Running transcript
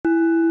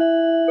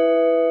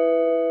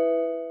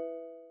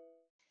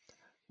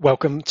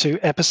Welcome to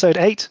episode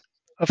 8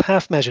 of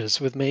Half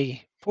Measures with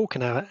me, Paul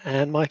Canara,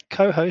 and my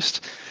co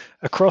host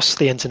across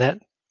the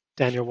internet,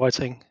 Daniel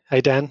Whiting. Hey,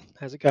 Dan,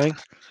 how's it going?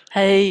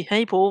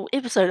 Hey, Paul!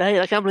 Episode 8.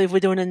 I can't believe we're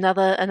doing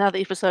another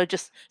episode.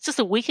 Just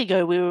a week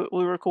ago, we were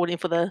recording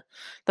for the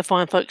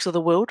fine folks of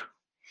the world.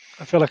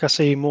 I feel like I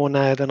see more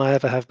now than I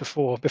ever have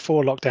before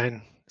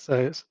lockdown.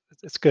 So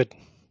it's good.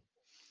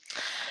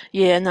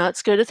 Yeah, no,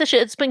 it's good.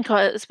 It's been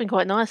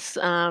quite nice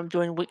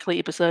doing weekly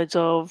episodes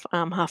of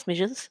Half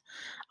Measures.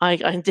 I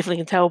definitely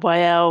can tell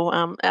by our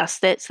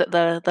stats that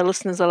the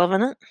listeners are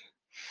loving it.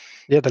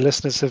 Yeah, the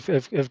listeners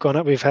have gone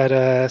up. We've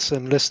had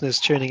some listeners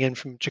tuning in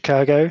from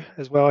Chicago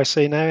as well, I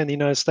see now in the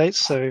United States.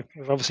 So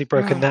we've obviously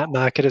broken Mm, that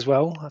market as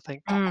well. I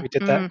think mm, we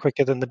did that mm.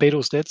 quicker than the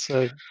Beatles did.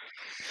 So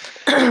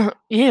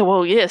Yeah,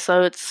 well, yeah.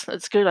 So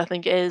it's good. I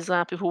think as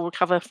people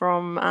recover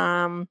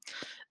from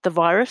the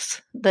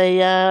virus,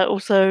 they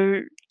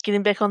also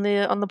getting back on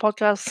the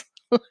podcast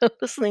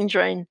listening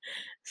train.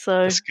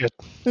 So that's good.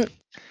 mm,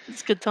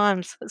 it's good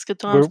times. It's good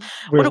We're times.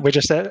 What? we're we're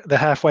just at the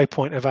halfway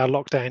point of our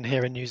lockdown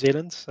here in New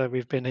Zealand. So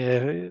we've been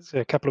here, it's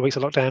a couple of weeks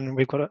of lockdown, and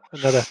we've got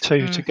another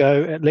two to Mm,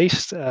 go at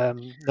least.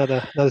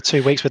 Another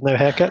 2 weeks with no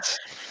haircuts.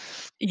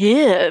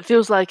 yeah, it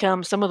feels like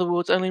some of the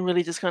world's only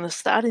really just kind of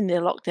starting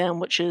their lockdown,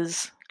 which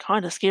is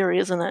kind of scary,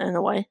 isn't it? In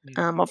a way.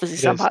 Mm, Obviously,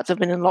 it some is. parts have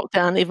been in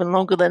lockdown even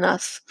longer than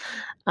us,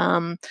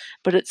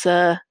 but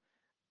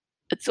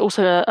it's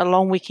also a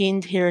long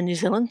weekend here in New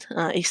Zealand,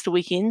 Easter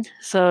weekend.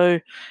 So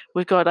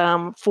we've got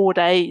 4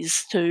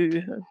 days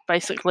to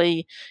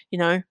basically, you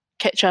know,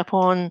 catch up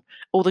on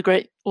all the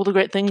great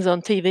things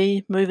on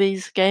TV,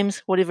 movies,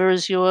 games, whatever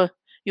is your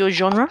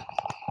genre.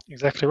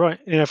 Exactly right.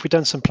 If we'd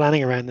done some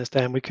planning around this,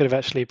 Dan, we could have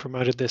actually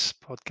promoted this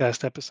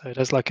podcast episode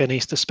as like an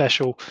Easter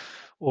special,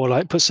 or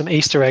like put some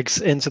Easter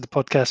eggs into the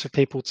podcast for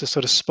people to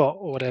sort of spot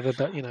or whatever.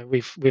 But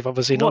we've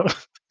obviously What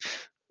not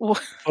what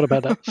thought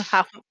about that.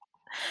 half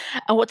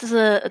and what does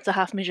a it's a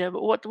half measure,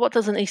 but what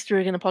does an Easter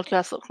egg in a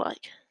podcast look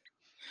like?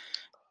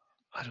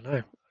 I don't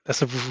know.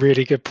 That's a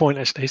really good point,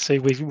 actually. See,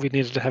 we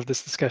needed to have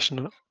this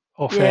discussion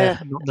off air, Yeah,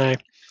 not now.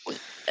 w-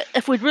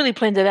 if we'd really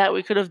planned it out,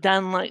 we could have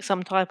done like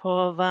some type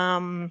of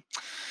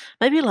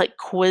maybe like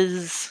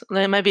quiz,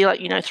 maybe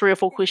like 3 or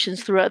 4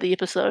 questions throughout the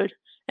episode,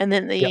 and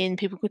then at Yep. the end,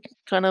 people could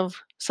kind of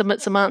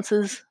submit some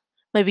answers.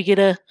 Maybe get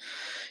a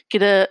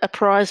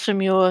prize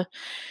from your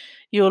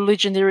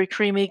legendary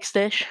cream egg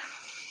stash.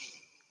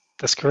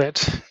 That's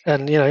correct.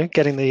 And,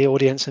 getting the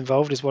audience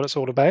involved is what it's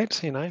all about,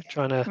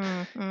 trying to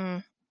Mm,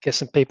 mm. get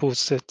some people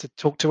to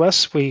talk to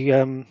us. We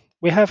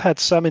have had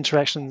some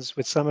interactions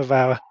with some of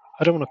our,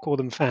 I don't want to call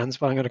them fans,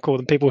 but I'm going to call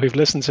them people who've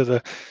listened to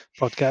the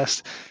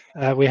podcast.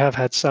 We have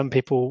had some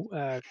people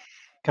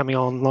coming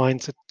online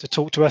to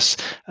talk to us.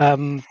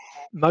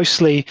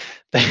 Mostly,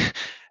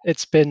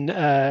 it's been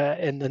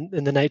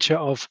in the nature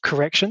of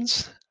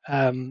corrections.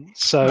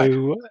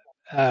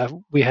 Right.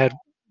 We had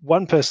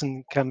one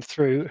person come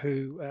through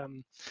who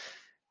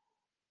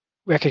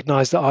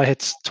recognized that I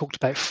had talked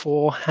about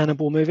 4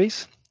 Hannibal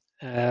movies: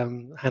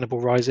 Hannibal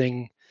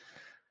Rising,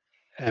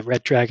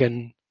 Red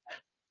Dragon,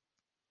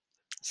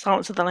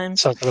 Silence of the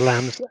Lambs. Silence of the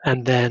Lambs,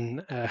 and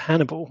then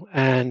Hannibal.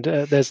 And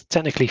there's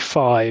technically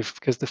 5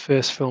 because the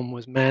first film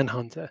was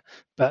Manhunter,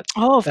 but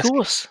Oh, of that's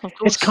course, of it's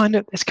course. kind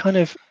of it's kind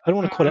of I don't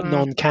want to call it Mm,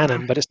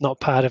 non-canon, but it's not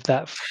part of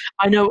that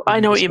I know what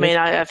you universe. mean.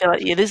 I feel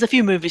like, yeah, there's a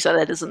few movies like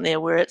that, isn't there,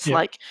 where it's Yeah,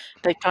 like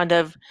it's kind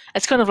of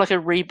like a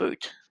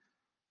reboot.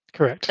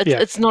 correct. It's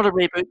Yeah, it's not a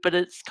reboot, but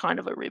it's kind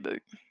of a reboot.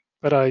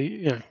 but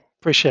I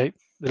appreciate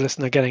the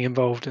listener getting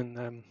involved,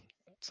 and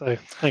so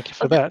thank you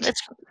for Well, that.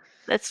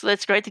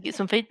 that's great to get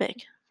some feedback,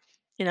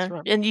 That's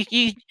right. and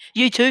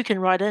you too can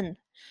write in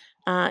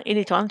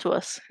anytime to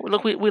us.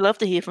 Look, we love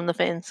to hear from the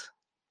fans.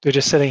 We're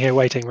just sitting here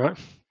waiting, right?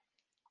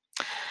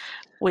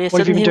 We're What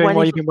have you sitting been here doing while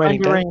waiting you've for been the phone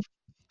waiting, to Dan? ring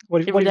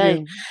What every have you day.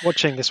 been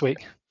watching this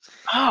week?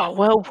 Oh,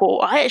 well,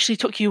 Paul, I actually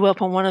took you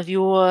up on one of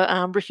your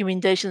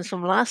recommendations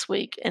from last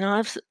week, and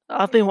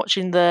I've been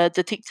watching The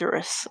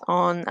Detectoress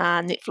on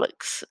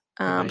Netflix.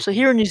 So Amazing.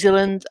 here in New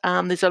Zealand,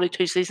 there's only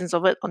 2 seasons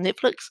of it on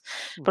Netflix,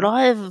 but Mhm.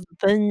 I've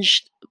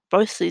binged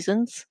both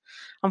seasons.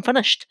 I'm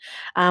finished.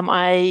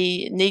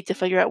 I need to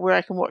figure out where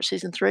I can watch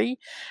season 3,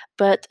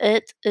 but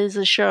it is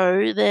a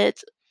show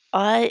that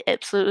I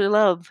absolutely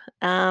love.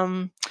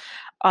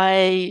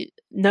 I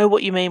know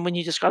what you mean when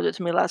you described it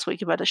to me last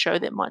week about a show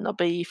that might not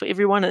be for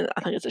everyone, and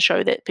I think it's a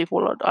show that people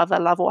would either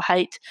love or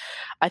hate.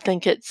 I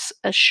think it's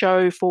a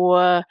show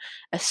for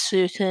a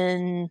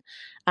certain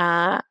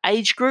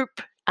age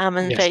group.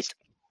 In Yes. fact,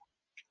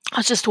 I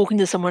was just talking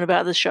to someone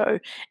about the show,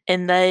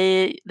 and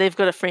they've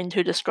got a friend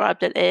who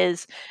described it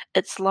as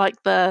it's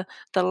like the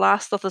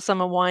last of the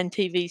summer wine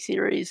TV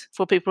series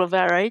for people of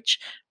our age.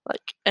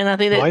 Like, and I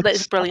think that's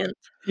Nice. brilliant.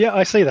 Yeah,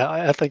 I see that.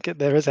 I think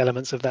there is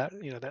elements of that,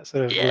 that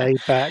sort of Yeah. laid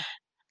back,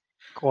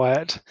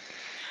 quiet.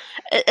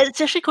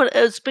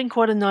 It's been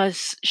quite a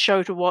nice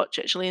show to watch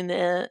actually in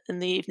the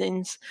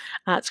evenings.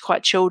 It's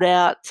quite chilled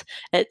out.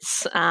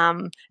 It's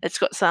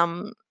got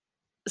some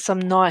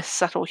nice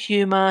subtle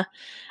humour.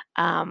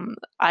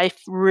 I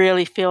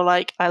really feel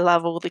like I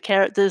love all the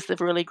characters.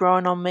 They've really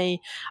grown on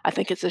me. I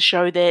think it's a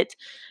show that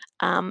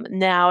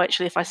now,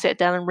 actually, if I sat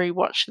down and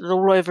rewatched it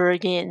all over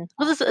again,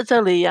 because it's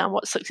only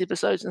 6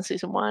 episodes in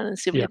season 1 and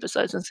 7 Yeah.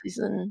 episodes in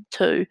season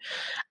 2,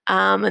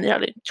 and they're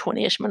only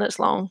 20-ish minutes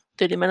long,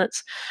 30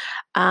 minutes.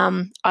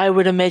 I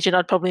would imagine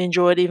I'd probably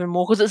enjoy it even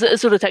more because it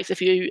sort of takes a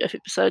few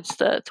episodes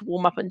to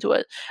warm up into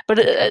it. But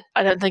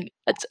I don't think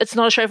it's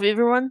not a show for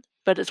everyone.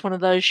 But it's one of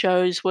those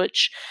shows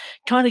which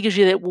kind of gives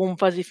you that warm,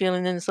 fuzzy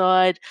feeling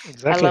inside. I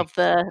Exactly.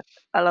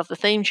 love the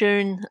theme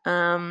tune.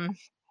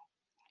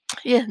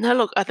 Yeah, no,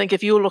 look, I think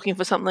if you're looking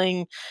for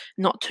something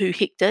not too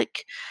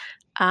hectic,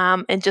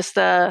 and just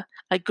a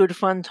good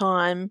fun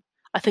time,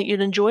 I think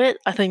you'd enjoy it.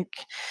 I think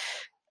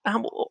I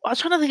was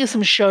trying to think of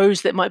some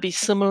shows that might be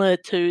similar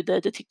to the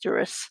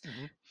Detectorists,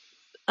 Hmm.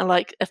 and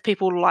like if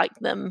people like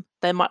them,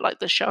 they might like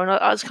the show. And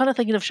I was kind of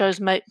thinking of shows,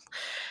 mate.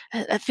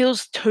 It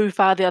feels too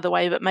far the other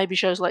way, but maybe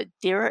shows like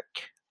Derek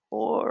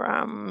or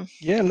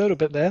Yeah, a little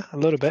bit there, a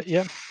little bit.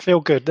 Yeah, feel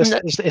good. This no,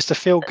 it's the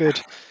feel good,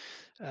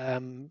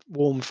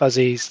 warm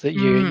fuzzies that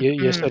you're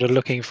mm. sort of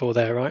looking for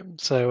there, right?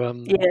 So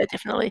Yeah,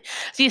 definitely.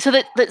 So, yeah, so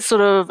that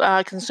sort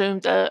of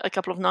consumed a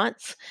couple of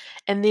nights,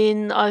 and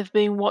then I've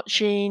been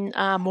watching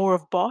more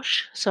of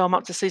Bosch. So I'm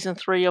up to season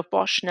 3 of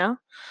Bosch now,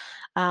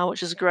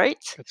 which is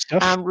great. good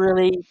stuff. I'm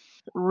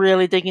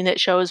really digging that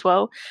show as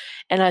well,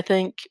 and I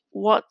think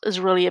what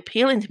is really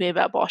appealing to me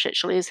about Bosch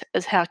actually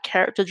is how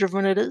character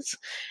driven it is,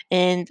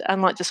 and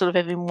unlike just sort of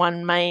having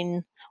one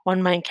main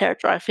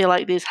character, I feel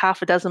like there's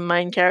half a dozen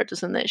main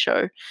characters in that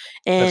show,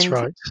 That's and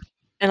right.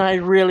 and I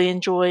really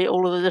enjoy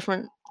all of the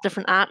different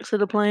arcs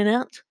that are playing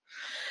out.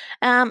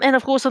 And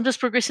of course, I'm just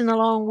progressing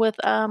along with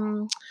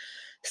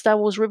Star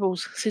Wars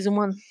Rebels season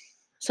 1.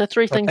 So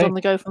 3 things Okay, on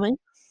the go for me.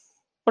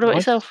 What about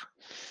nice. yourself?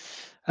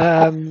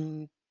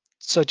 Um,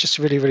 so just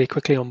really, really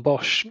quickly on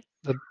Bosch,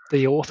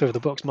 the author of the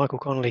books, Michael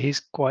Connolly, he's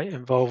quite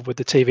involved with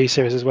the TV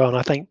series as well, and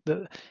I think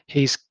that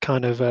he's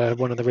kind of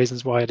one of the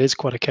reasons why it is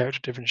quite a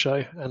character-driven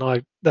show.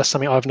 And that's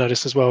something I've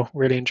noticed as well.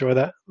 Really enjoy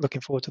that.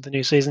 Looking forward to the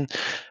new season.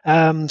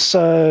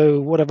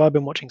 So what have I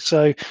been watching?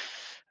 So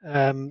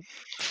um,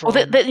 Well,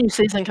 that from that new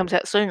season comes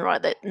out soon,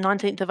 right? That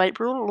 19th of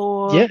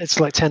April yeah, or it's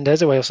like 10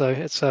 days away or so.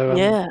 It's so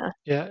yeah,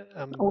 yeah,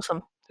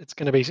 awesome. it's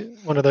going to be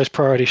one of those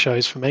priority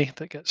shows for me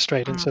that gets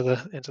straight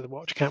Mm. into the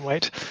watch. Can't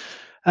wait.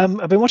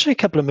 I've been watching a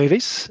couple of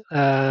movies,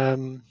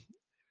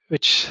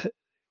 which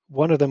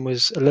one of them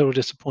was a little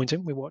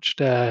disappointing. We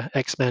watched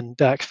X-Men: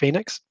 Dark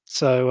Phoenix.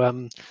 So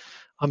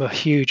I'm a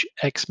huge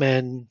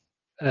X-Men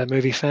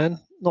movie fan.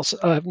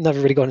 I've never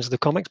really got into the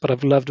comics, but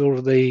I've loved all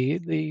of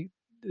the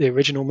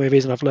original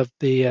movies, and I've loved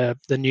the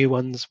new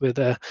ones with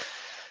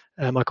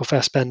Michael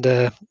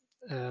Fassbender.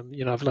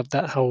 I've loved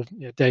that whole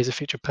Days of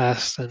Future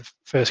Past and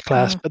First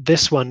Class. Mm. But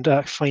this one,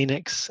 Dark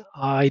Phoenix,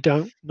 I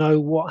don't know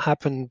what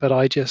happened, but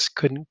I just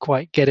couldn't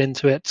quite get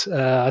into it.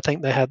 I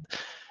think they had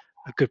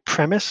a good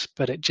premise,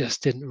 but it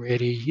just didn't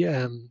really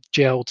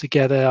gel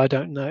together. I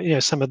don't know.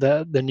 Some of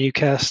the new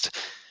cast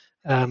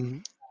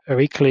are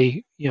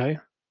equally,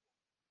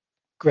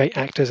 great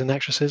actors and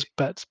actresses,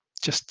 but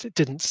just it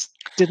didn't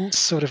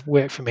sort of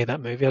work for me, that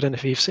movie. I don't know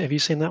if have you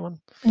seen that one?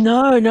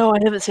 No, I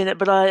haven't seen it,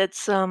 but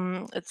it's I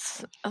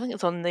think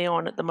it's on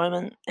Neon at the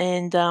moment,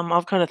 and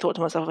I've kind of thought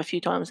to myself a few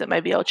times that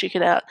maybe I'll check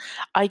it out.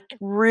 I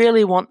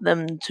really want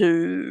them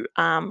to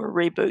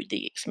reboot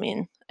the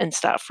X-Men and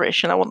start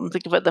fresh, and I want them to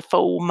give it the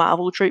full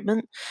Marvel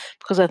treatment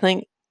because I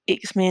think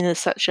X-Men is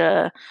such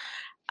a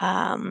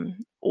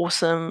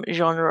awesome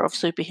genre of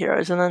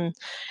superheroes. And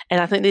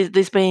I think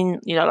there's been,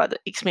 like the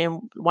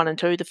X-Men 1 and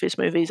 2, the first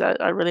movies,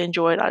 I really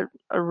enjoyed. I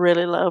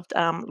really loved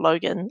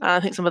Logan. And I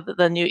think some of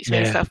the new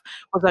X-Men Yeah, stuff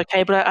was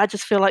okay, but I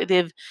just feel like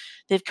they've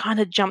kind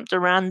of jumped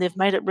around. They've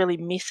made it really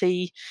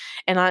messy,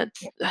 and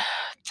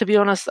to be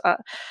honest,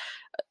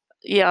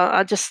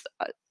 yeah,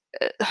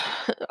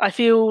 I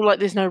feel like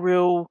there's no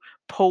real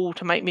pull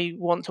to make me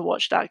want to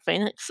watch Dark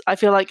Phoenix. I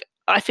feel like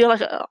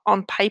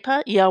on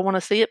paper, yeah, I want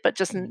to see it, but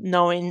just mm,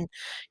 knowing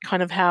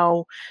kind of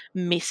how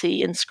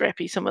messy and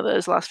scrappy some of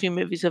those last few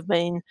movies have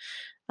been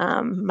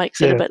makes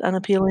it a yeah. bit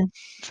unappealing.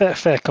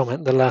 Fair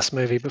comment. The last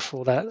movie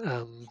before that,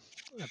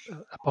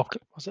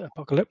 was it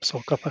Apocalypse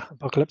or Copper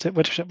Apocalyptic,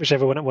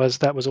 whichever one it was,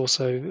 that was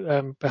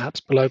also perhaps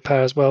below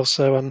par as well.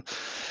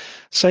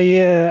 So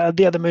yeah,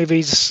 the other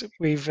movies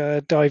we've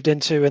dived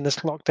into in this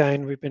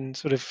lockdown, we've been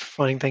sort of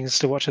finding things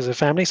to watch as a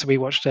family. So we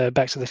watched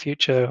Back to the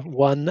Future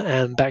 1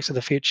 and Back to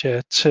the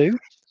Future 2.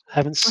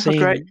 Haven't Oh,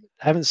 great. seen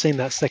haven't seen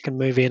that second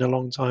movie in a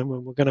long time,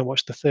 and we're going to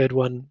watch the third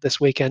one this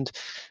weekend.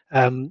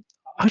 Um,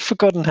 I'd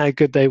forgotten how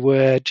good they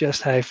were,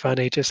 just how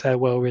funny, just how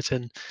well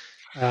written.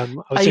 I was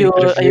Are doing a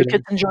bit your of are your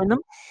kids reading. enjoying them?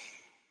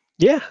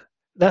 Yeah,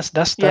 that's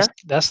that's Yeah. that's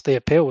that's the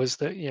appeal. Is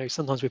that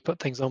sometimes we put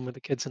things on with the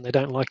kids and they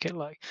don't like it.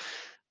 Like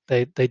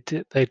they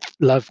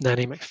love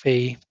Nanny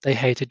McPhee. They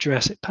hated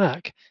Jurassic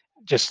Park.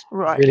 Just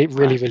Right. really, Right.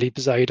 really, really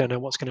bizarre. You don't know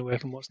what's going to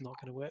work and what's not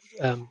going to work.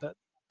 But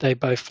they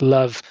both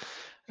love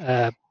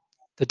uh,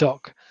 the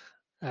Doc.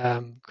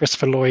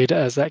 Christopher Lloyd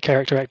as that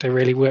character actor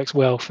really works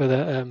well for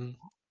the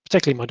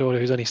particularly my daughter,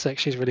 who's only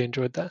 6, she's really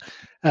enjoyed that.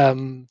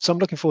 So I'm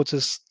looking forward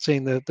to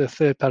seeing the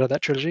third part of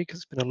that trilogy because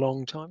it's been a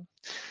long time.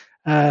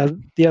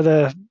 The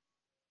other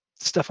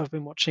stuff I've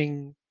been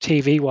watching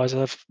TV-wise,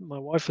 my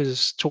wife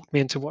has talked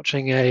me into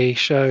watching a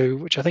show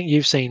which I think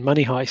you've seen,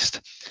 Money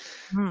Heist.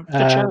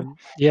 Good show.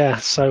 Yeah,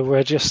 so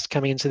we're just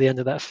coming into the end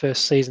of that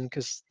first season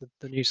because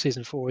the new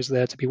season 4 is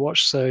there to be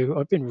watched. So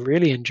I've been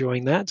really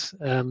enjoying that.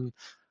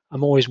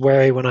 I'm always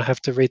wary when I have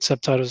to read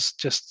subtitles.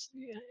 Just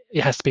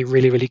it has to be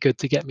really, really good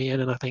to get me in,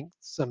 and I think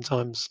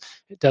sometimes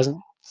it doesn't.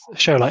 A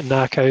show like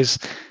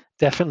Narcos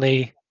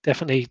definitely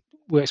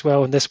works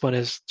well, and this one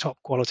is top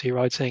quality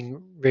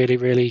writing, really,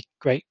 really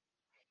great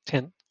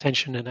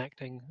tension and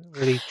acting,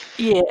 really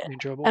Yeah,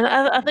 enjoyable. and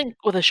I think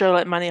with a show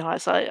like Money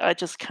Heist, I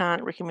just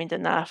can't recommend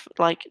enough.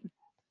 Like,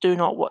 do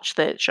not watch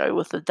that show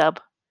with the dub.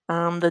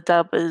 The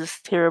dub is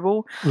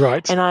terrible,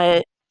 Right. and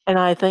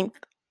I think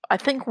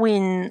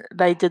when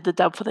they did the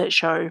dub for that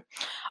show,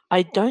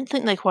 I don't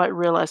think they quite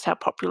realized how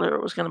popular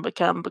it was going to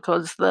become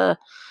because the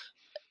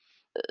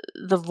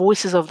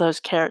voices of those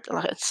characters,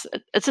 like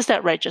it's just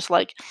outrageous.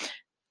 Like,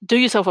 do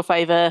yourself a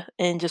favor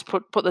and just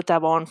put the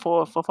dub on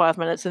for 5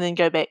 minutes and then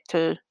go back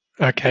to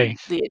Okay.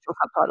 the actual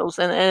subtitles,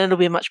 and it'll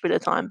be a much better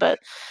time. But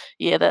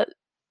yeah, that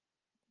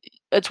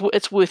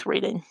it's worth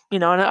reading,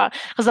 and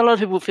because a lot of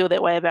people feel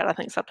that way about, I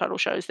think, subtitle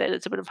shows, that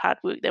it's a bit of hard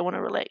work. They want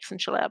to relax and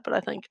chill out, but I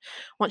think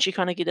once you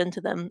kind of get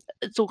into them,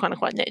 it's all kind of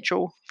quite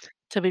natural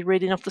to be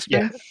reading off the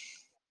Yeah. screen.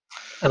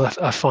 And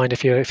I find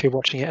if you're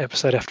watching it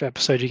episode after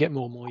episode, you get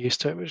more and more used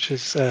to it, which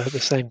is the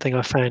same thing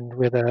I found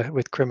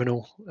with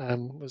Criminal.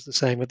 Was the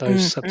same with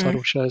those Mm.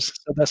 subtitle shows.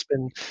 So that's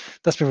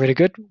been really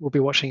good. We'll be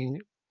watching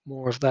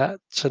more of that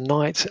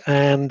tonight,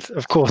 and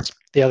of course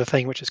the other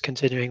thing which is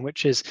continuing,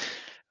 which is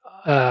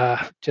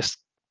just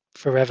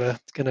forever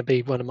going to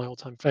be one of my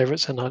all-time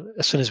favorites. And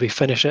as soon as we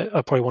finish it,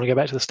 I probably want to go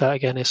back to the start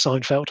again. Is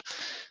Seinfeld.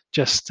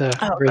 Just Oh,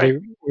 great. really,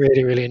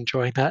 really, really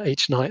enjoying that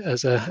each night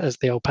as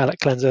the old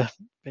palate cleanser.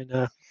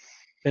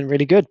 Been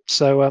really good.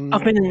 So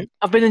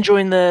I've been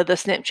enjoying the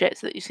Snapchats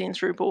that you send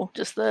through, Paul.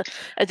 It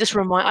just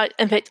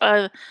in fact,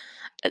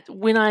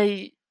 when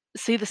I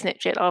see the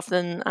Snapchat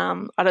often,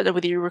 I don't know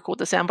whether you record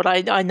the sound, but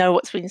I know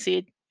what's being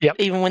said, yep.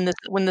 even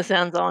when the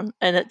sound's on,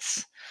 and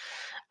it's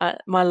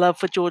my love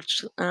for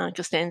George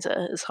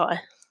Costanza is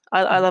high.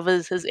 I love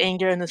his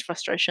anger and his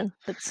frustration.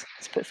 It's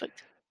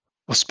perfect.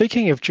 Well,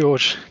 speaking of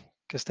George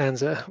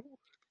Costanza,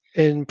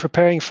 in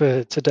preparing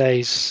for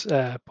today's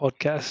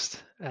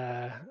podcast,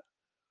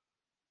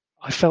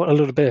 I felt a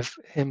little bit of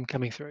him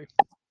coming through.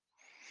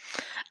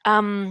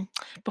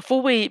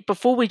 Before we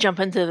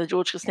jump into the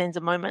George Costanza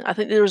moment, I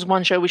think there is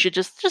one show we should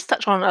just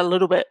touch on a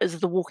little bit, is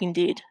The Walking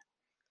Dead.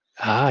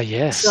 Ah,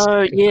 yes. So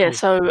Good yeah,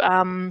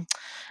 call.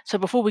 so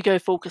before we go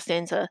full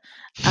Costanza,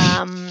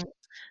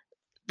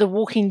 The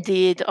Walking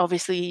Dead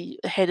obviously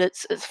had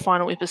its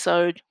final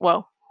episode.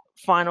 Well,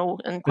 final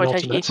in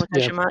Penultimate,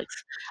 quotation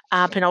marks,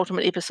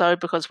 penultimate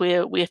episode, because we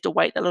have to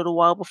wait a little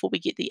while before we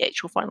get the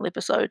actual final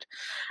episode.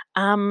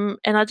 And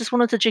I just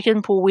wanted to check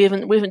in, Paul. We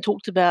haven't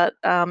talked about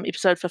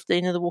episode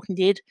 15 of The Walking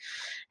Dead.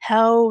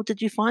 How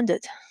did you find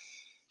it?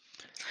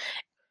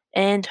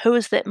 And who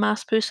is that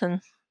masked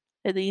person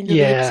at the end of the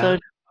yeah.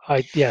 episode?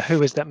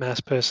 Who is that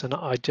masked person?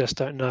 I just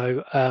don't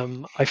know.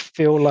 I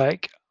feel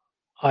like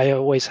I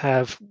always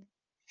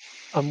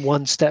I'm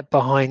one step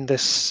behind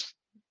this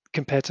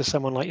compared to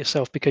someone like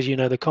yourself, because you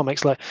know the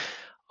comics. Like,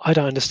 I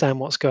don't understand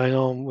what's going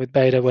on with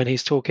Beta when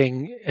he's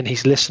talking and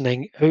he's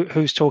listening.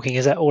 Who's talking?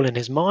 Is that all in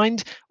his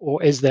mind,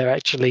 or is there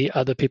actually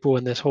other people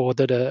in this horde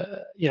that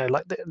are,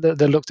 like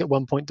they're looked at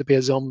one point to be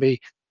a zombie,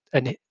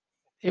 and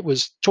it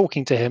was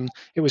talking to him.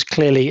 It was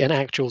clearly an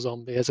actual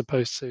zombie as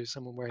opposed to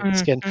someone wearing the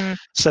skin.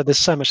 So there's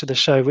so much of the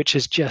show which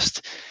is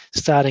just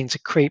starting to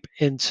creep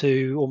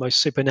into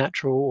almost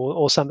supernatural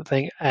or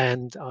something,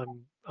 and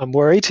I'm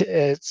worried.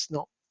 It's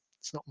not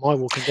my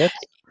Walking Dead.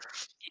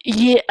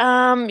 Yeah,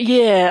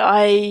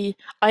 I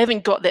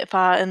haven't got that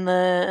far in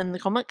the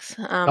comics.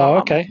 Oh,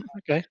 okay.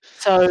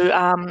 So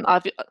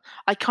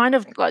I kind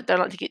of don't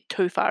like to get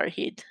too far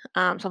ahead.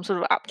 So I'm sort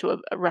of up to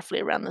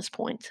roughly around this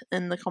point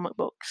in the comic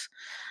books.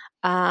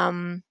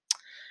 But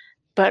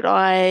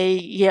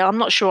I'm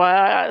not sure.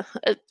 At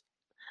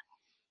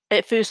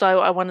first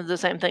I wondered the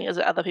same thing as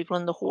other people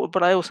in the horde,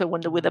 but I also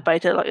wonder whether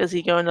Beta, is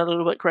he going a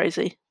little bit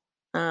crazy?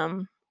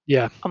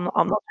 Yeah. I'm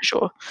not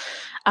sure.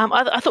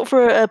 I thought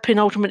for a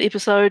penultimate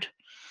episode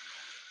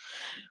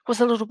was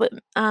a little bit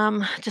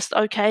just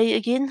okay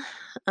again.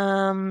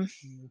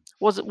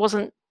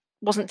 Wasn't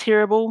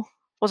terrible,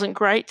 wasn't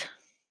great.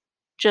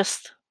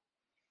 Just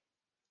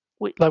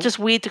just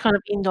weird to kind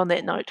of end on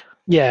that note.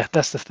 Yeah,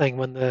 that's the thing.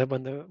 When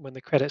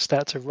the credits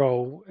start to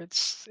roll,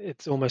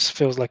 it almost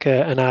feels like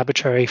an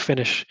arbitrary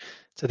finish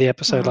to the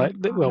episode. Like,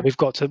 well, we've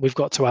got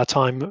to our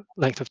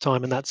length of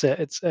time, and that's it.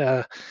 It's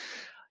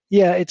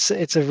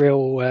it's a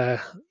real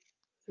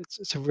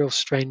it's a real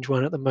strange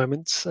one at the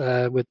moment,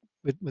 with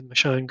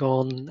Michonne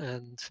gone,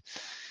 and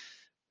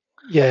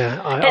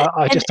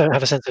I just don't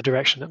have a sense of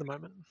direction at the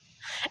moment.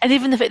 And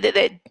even the fact that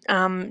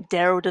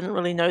Daryl didn't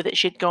really know that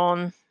she'd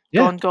gone.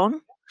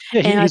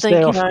 Yeah, And I he's think,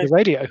 there off the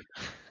radio.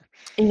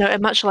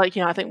 and much like,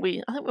 I think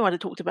we might have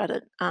talked about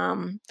it.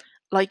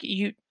 Like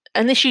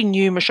unless you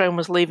knew Michonne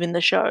was leaving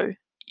the show,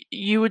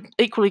 you would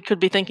equally could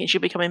be thinking she'll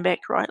be coming back,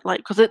 right? Like,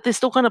 because they're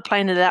still kind of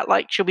playing it out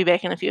like she'll be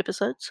back in a few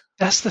episodes.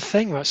 That's the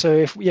thing, right? So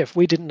if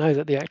we didn't know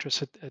that the actress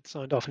had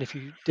signed off, and if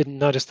you didn't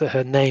notice that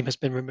her name has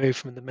been removed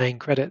from the main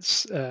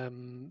credits,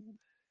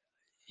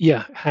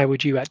 yeah, how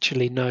would you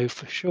actually know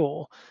for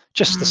sure?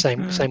 Just the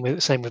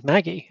Mm. same with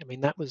Maggie. I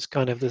mean, that was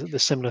kind of the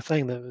similar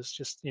thing. That was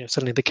just,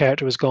 suddenly the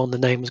character was gone, the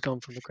name was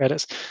gone from the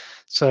credits.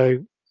 So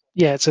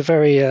yeah, it's a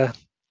very yeah.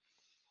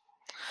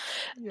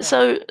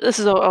 So this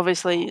is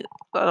obviously,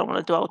 I don't want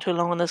to dwell too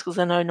long on this because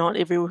I know not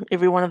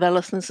every one of our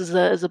listeners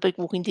is a big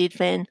Walking Dead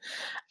fan.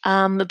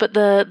 But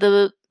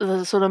the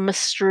sort of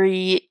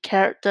mystery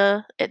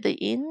character at the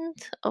end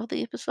of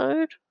the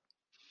episode.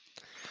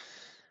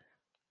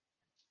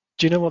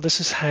 Do you know what? This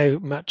is how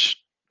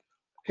much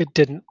it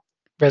didn't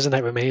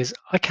resonate with me. Is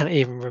I can't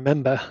even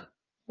remember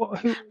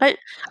who. I,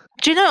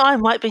 do you know I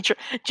might be? Do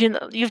you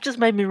know, you've just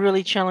made me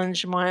really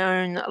challenge my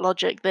own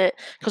logic that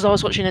because I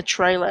was watching a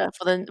trailer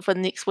for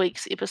next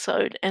week's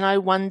episode, and I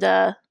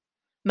wonder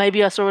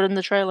maybe I saw it in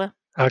the trailer.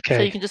 So you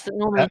Okay, can just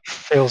ignore that me.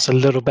 feels a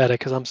little better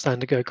because I'm starting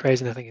to go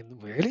crazy and I'm thinking,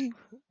 really?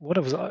 What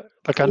was I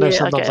like? I know Yeah.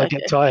 sometimes Okay. I get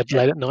Okay. tired Okay.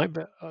 late at night,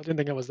 but I didn't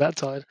think I was that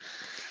tired.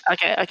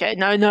 Okay. Okay.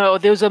 No. No.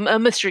 There was a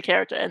mystery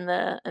character in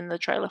the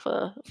trailer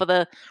for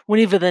the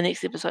whenever the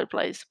next episode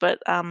plays, but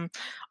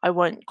I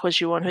won't quiz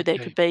you on who that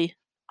Okay, could be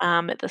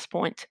at this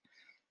point.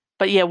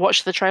 But yeah,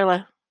 watch the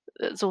trailer.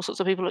 There's all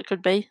sorts of people it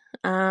could be.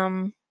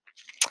 I'd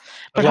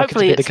But like it to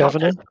hopefully be the it's not.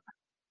 governor,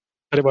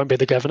 but it won't be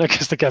the governor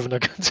because the governor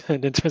got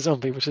turned into a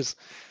zombie, which is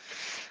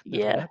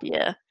never going to Yeah. happen.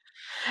 Yeah.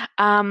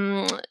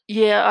 Um,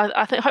 yeah,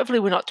 I think hopefully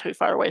we're not too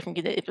far away from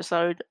getting an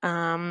episode.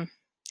 I,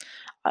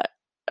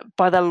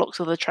 by the looks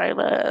of the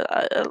trailer,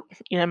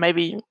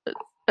 maybe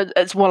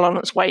it's well on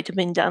its way to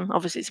being done.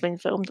 Obviously, it's been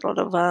filmed, a lot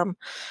of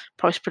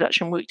post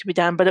production work to be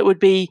done, but it would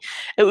be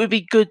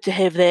good to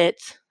have that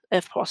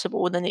if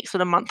possible in the next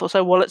sort of month or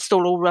so while it's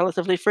still all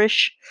relatively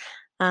fresh.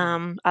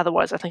 Mm.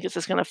 Otherwise, I think it's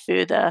just going to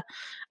further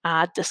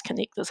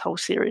disconnect this whole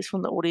series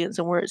from the audience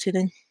and where it's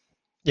heading.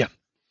 Yeah,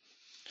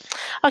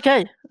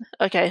 Okay,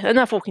 okay,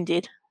 enough Walking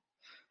Dead.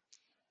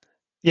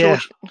 yeah,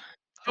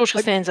 George I,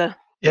 Costanza.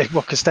 yeah.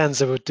 Well,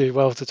 Costanza would do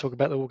well to talk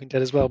about The Walking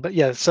Dead as well. But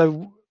yeah,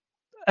 so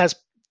as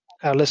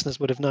our listeners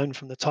would have known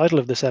from the title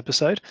of this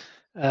episode,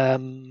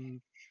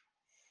 um,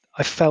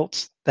 I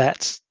felt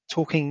that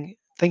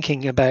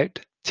thinking about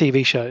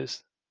TV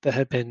shows that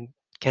had been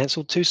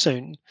cancelled too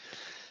soon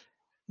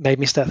made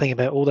me start thinking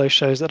about all those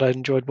shows that I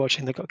enjoyed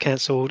watching that got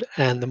cancelled.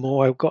 And the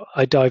more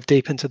I dived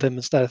deep into them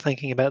and started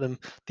thinking about them,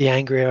 the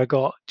angrier I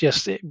got.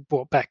 Just it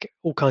brought back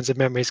all kinds of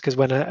memories because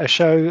when a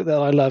show that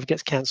I love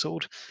gets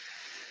cancelled,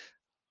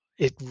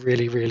 it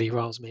really, really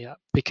riles me up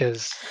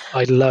because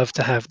I love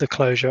to have the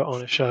closure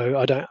on a show.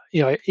 I don't,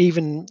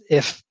 even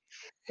if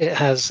it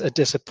has a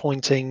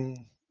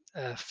disappointing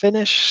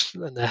finish,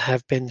 and there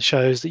have been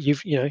shows that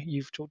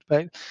you've talked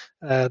about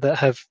that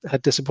have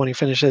had disappointing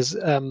finishes.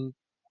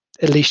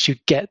 At least you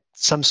get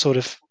some sort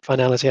of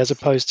finality, as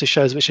opposed to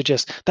shows which are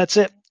just that's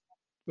it.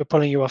 We're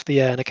pulling you off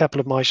the air, and a couple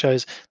of my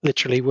shows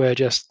literally were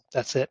just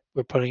that's it.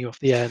 We're pulling you off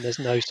the air, and there's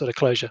no sort of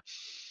closure.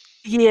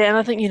 Yeah, and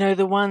I think,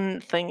 the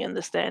one thing in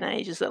this day and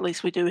age is at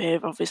least we do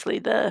have obviously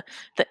the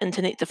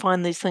internet to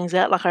find these things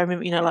out. Like I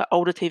remember, like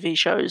older TV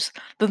shows,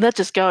 then they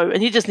just go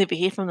and you just never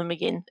hear from them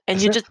again. And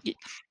That's it.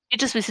 you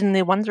just be sitting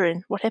there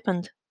wondering, what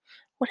happened?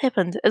 What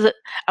happened?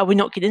 Are we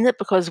not getting it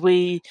because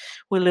we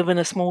live in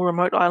a small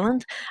remote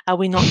island? Are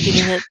we not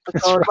getting it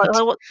That's because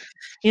right.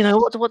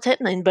 what what's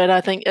happening? But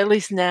I think at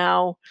least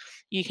now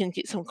you can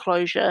get some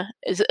closure.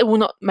 Well,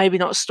 not maybe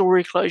not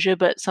story closure,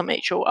 but some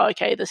actual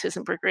okay, this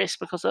hasn't progressed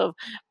because of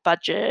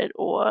budget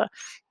or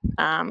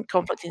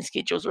conflicting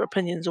schedules or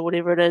opinions or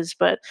whatever it is.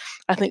 But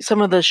I think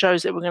some of the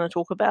shows that we're going to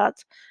talk about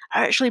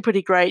are actually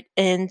pretty great,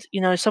 and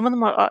some of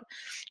them are,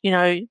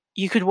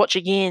 you could watch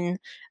again,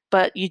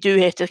 but you do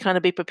have to kind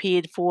of be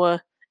prepared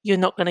for you're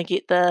not going to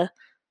get the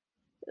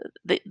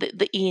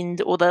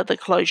end or the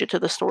closure to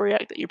the story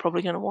arc that you're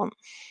probably going to want.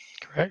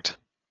 Correct.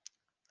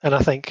 And I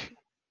think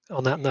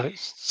on that note,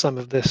 some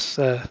of this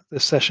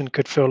session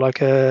could feel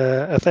like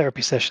a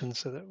therapy session,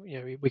 so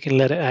that we can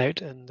let it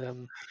out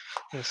and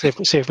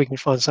see if we can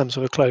find some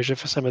sort of closure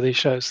for some of these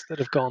shows that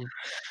have gone.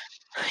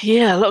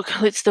 Yeah, look,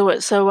 let's do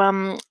it. So,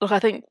 look, I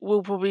think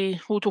we'll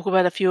talk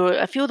about a few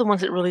of the ones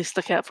that really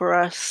stick out for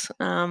us.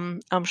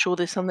 I'm sure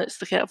there's some that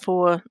stick out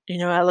for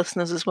our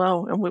listeners as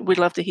well, and we'd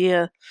love to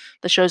hear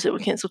the shows that were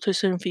cancelled too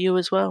soon for you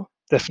as well.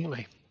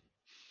 Definitely.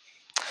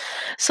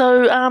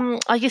 So,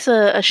 I guess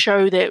a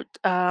show that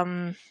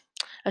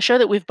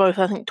we've both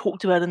I think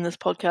talked about in this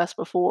podcast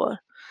before,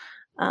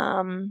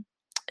 um,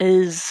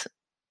 is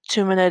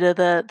Terminator: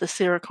 The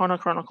Sarah Connor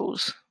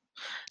Chronicles.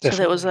 So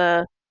that was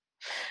Definitely. a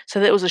So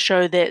that was a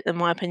show that, in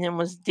my opinion,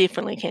 was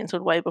definitely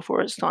cancelled way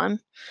before its time.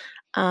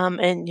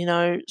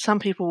 And some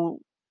people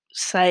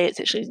say it's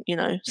actually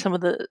some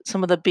of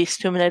the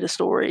best Terminator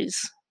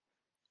stories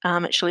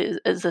actually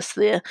exists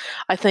there.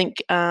 I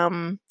think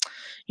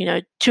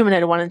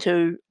Terminator 1 and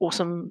 2,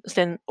 awesome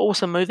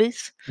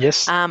movies.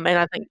 Yes. And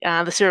I think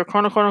the Sarah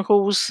Connor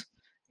Chronicles,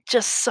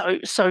 just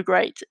so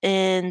great.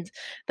 And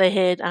they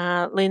had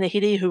Lena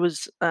Headey, who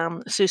was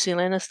Cersei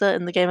Lannister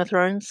in the Game of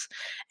Thrones,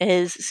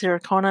 as Sarah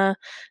Connor,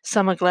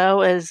 Summer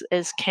Glau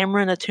as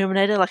Cameron, a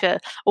Terminator,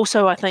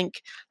 also I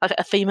think like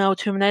a female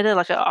Terminator,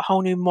 like a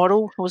whole new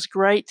model. It was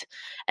great,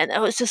 and it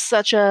was just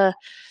such a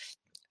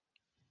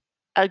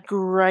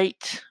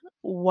great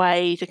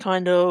way to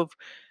kind of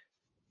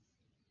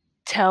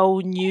tell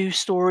new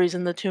stories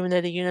in the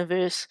Terminator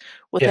universe Yes.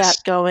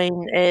 without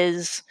going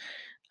as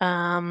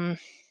um,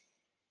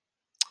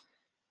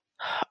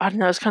 I don't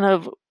know, it's kind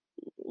of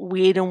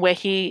weird and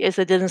wacky as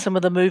they did in some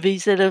of the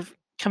movies that have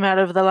come out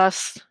over the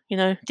last,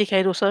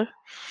 decade or so.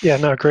 Yeah,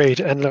 no, agreed.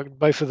 And look,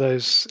 both of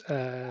those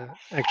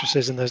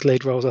actresses in those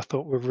lead roles, I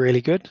thought were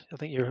really good. I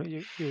think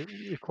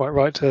you're quite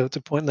right to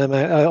point them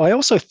out. I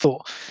also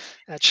thought,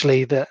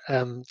 actually, that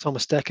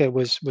Thomas Dekker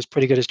was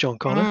pretty good as John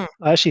Connor. Mm,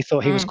 I actually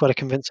thought he was mm. quite a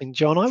convincing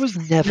John. I was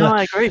never No,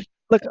 I agree.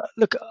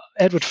 look.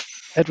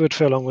 Edward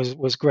Furlong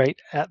was great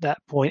at that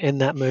point in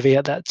that movie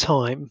at that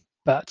time,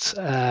 but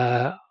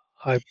I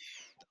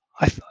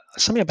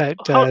something about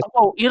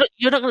You're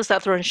not going to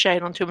start throwing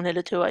shade on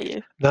Terminator 2, are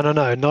you? no,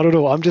 not at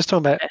all. I'm just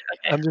talking about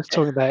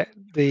Okay,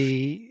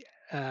 the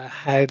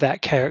how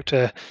that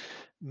character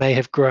may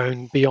have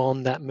grown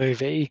beyond that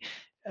movie.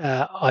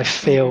 I Mm.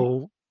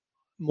 feel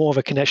more of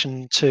a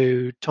connection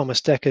to Thomas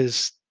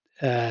Decker's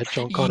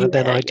John Connor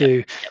than Yeah, I yep,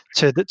 do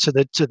yep.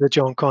 to the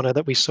John Connor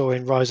that we saw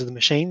in Rise of the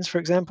Machines, for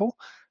example.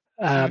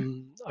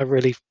 Mm. I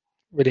really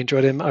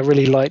enjoyed him. I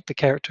really liked the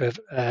character of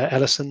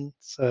Ellison.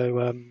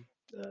 So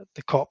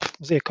the cop,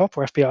 was he a cop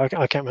or FBI?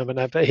 I can't remember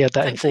now, but he had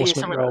I that think so, yeah,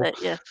 enforcement something like role.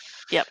 that, yeah.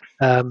 Yep.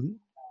 Um,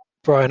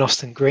 Brian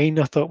Austin Green,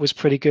 I thought was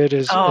pretty good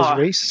as Oh,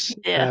 Reese.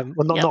 yeah,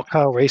 Well, yep. not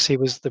Carl Reese. He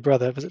was the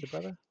brother. Was it the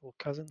brother or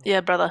cousin? Or,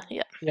 Yeah, brother,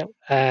 yeah. yeah.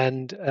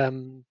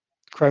 And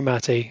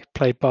Cromartie,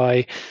 played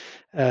by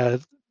uh,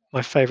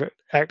 my favourite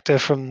actor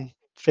from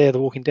Fear the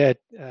Walking Dead,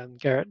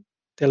 Garrett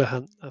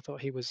Dillahunt. I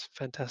thought he was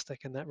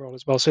fantastic in that role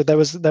as well. So there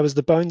was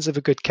the bones of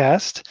a good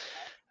cast.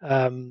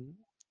 Um,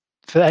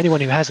 for anyone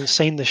who hasn't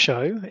seen the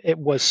show, it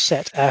was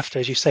set after,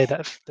 as you say,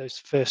 those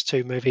first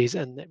two movies,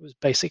 and it was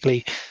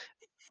basically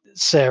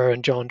Sarah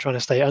and John trying to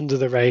stay under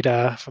the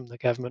radar from the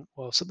government,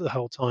 whilst at the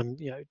whole time,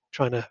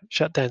 trying to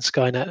shut down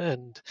Skynet.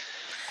 And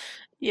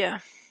Yeah.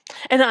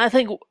 And I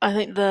think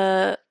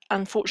the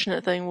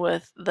unfortunate thing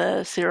with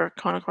the Sarah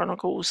Connor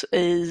Chronicles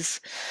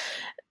is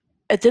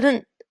it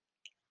didn't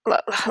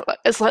like,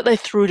 it's like they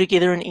threw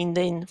together an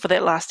ending for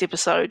that last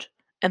episode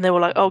and they were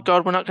like, oh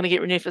god, we're not going to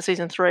get renewed for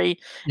season 3,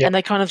 yeah, and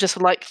they kind of just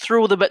like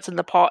threw all the bits in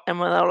the pot and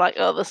when they were like,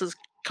 oh, this is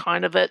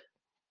kind of it,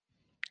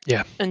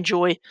 yeah,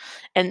 enjoy,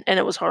 and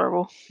it was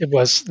horrible. it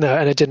was no,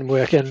 and it didn't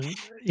work. And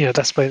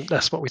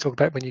that's what we talk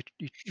about when you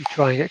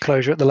try and get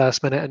closure at the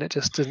last minute, and it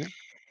just didn't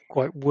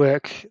quite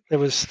work. There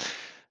was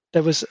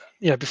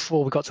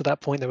before we got to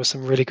that point, there was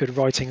some really good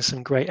writing,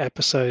 some great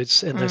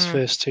episodes in those Mm.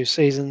 first two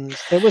seasons.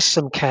 There was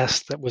some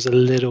cast that was a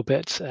little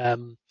bit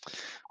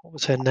what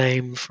was her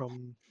name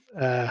from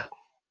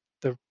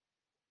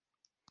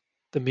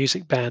the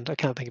music band? I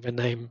can't think of her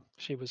name.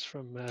 She was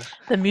from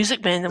The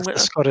music band, the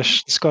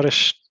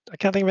Scottish. I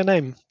can't think of her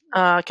name.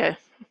 okay.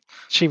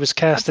 She was I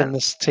cast in don't,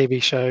 this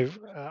TV show.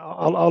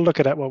 I'll look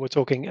it up while we're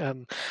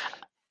talking.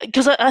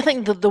 because I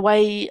think the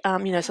way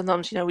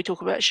sometimes we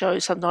talk about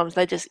shows, sometimes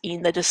they just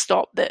end, they just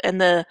stop,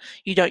 and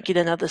you don't get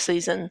another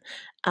season,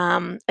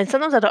 and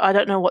sometimes I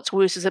don't know what's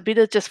worse. Is it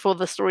better just for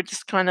the story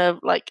just kind of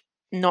like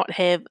not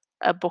have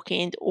a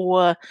bookend,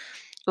 or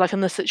like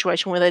in this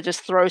situation where they just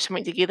throw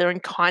something together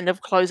and kind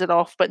of close it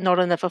off, but not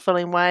in a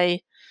fulfilling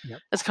way? Yep.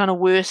 It's kind of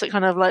worse. It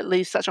kind of like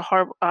leaves such a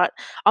horrible.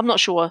 I'm not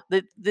sure.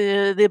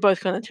 They're both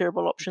kind of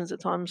terrible options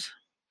at times.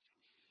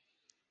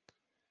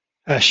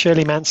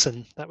 Shirley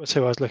Manson. That was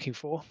who I was looking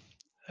for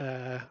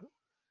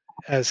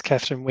as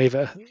Catherine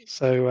Weaver.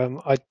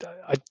 So I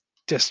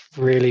just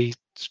really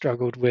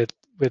struggled with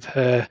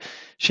her.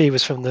 She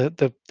was from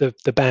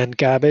the band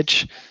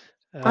Garbage,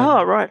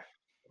 Oh right.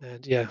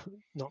 and yeah,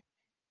 not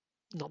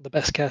not the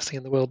best casting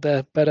in the world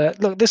there. But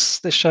look,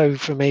 this show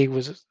for me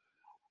was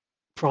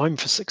prime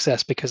for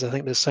success because I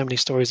think there's so many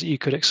stories that you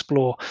could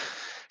explore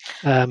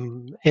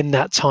in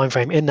that time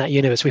frame, in that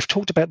universe. We've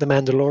talked about The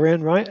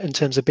Mandalorian, right, in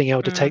terms of being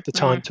able to take the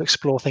time Mm. to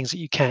explore things that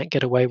you can't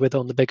get away with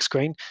on the big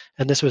screen,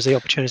 and this was the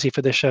opportunity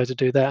for this show to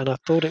do that, and I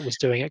thought it was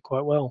doing it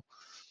quite well.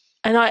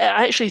 And I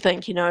actually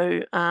think,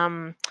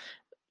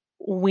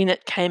 when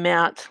it came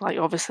out, like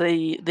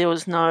obviously there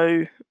was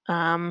no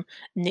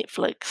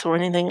Netflix or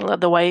anything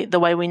like the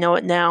way we know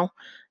it now.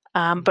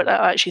 But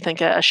I actually think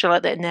a show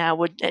like that now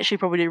would actually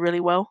probably do really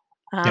well.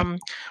 Yeah,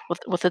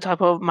 With the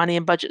type of money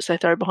and budgets they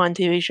throw behind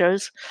TV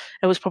shows,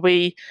 it was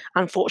probably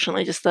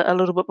unfortunately just a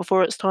little bit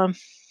before its time.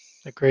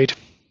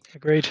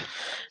 agreed.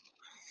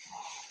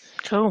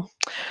 Cool.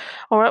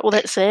 All right. Well,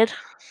 that's sad.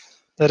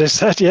 That is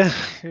that. Yeah,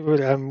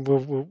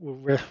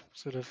 we'll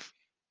sort of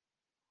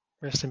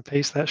Rest in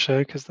peace, that show,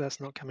 because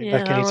that's not coming Yeah,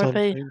 back anytime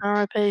R.I.P. soon.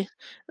 R.I.P.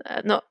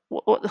 Not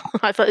what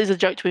I thought there's a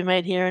joke to be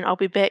made here, and I'll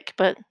be back,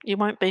 but you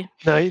won't be.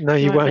 No, no,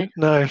 You you won't won't.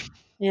 be. No.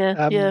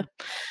 Yeah, yeah. Um,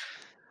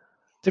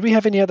 did we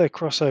have any other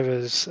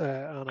crossovers,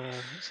 Anna?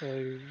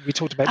 So we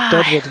talked about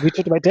Deadwood. Ah, We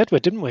talked about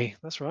Deadwood, didn't we?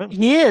 That's right.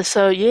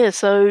 so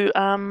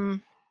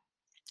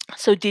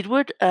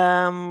Deadwood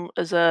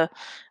is a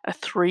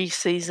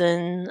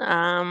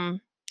 3-season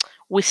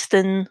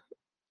Western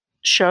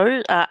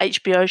show,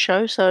 HBO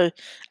show. So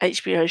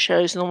HBO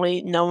shows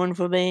normally known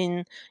for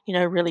being,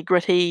 really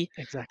gritty,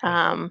 Exactly.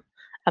 um,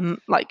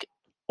 like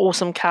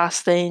awesome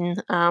casting,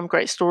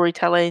 great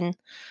storytelling,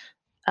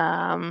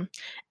 um,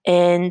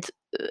 and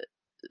uh,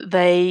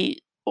 they.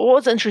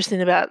 What's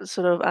interesting about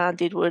sort of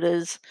Deadwood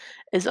is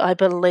I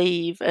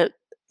believe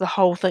the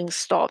whole thing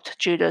stopped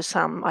due to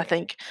some, I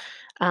think,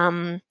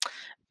 um,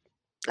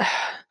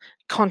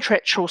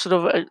 contractual sort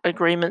of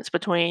agreements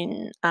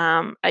between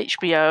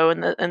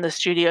HBO and the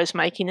studios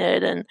making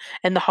it, and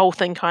the whole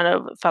thing kind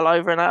of fell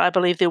over. And I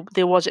believe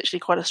there was actually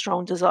quite a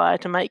strong desire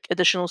to make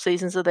additional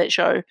seasons of that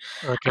show,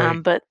 Okay.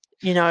 but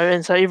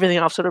and so everything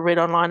I've sort of read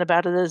online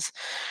about it is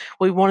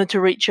we wanted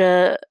to reach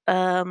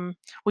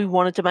we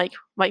wanted to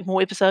make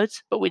more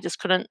episodes, but we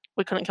couldn't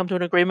come to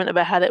an agreement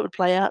about how that would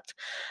play out.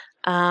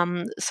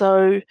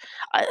 So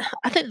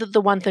I think that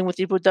the one thing with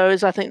Deadwood though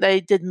is I think they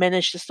did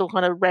manage to still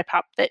kind of wrap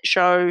up that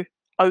show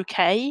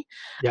okay.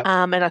 Yep.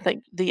 And I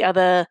think the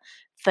other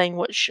thing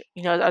which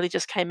only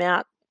just came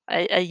out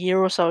a year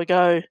or so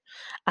ago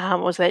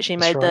was they actually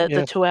That's made right. the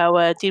Yeah.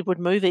 2-hour Deadwood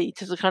movie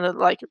to kind of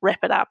like wrap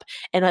it up.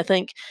 And I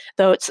think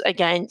though it's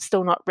again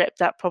still not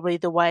wrapped up probably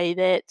the way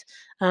that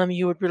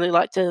you would really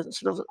like to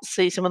sort of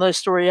see some of those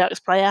story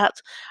arcs play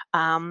out.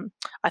 I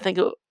think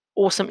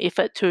awesome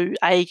effort to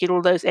get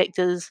all those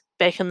actors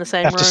back in the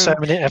same room,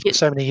 After get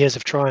so many years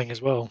of trying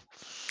as well.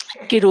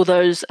 get all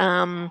those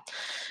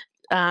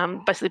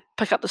basically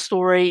pick up the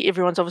story.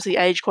 Everyone's obviously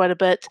aged quite a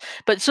bit,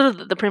 but sort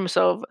of the premise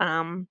of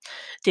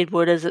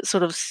Deadwood is it's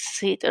sort of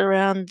set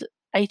around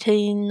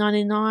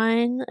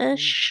 1899 Mm.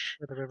 ish.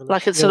 For the Like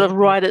revolution. it's sort Yeah. of Yeah.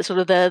 right at sort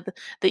of the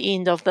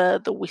end of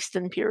the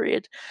Western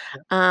period,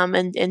 Yeah.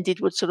 and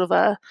Deadwood's sort of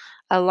a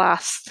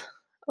last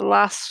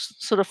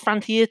sort of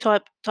frontier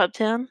type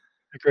town.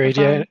 Agreed. If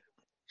Yeah. It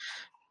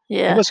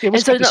yeah, was it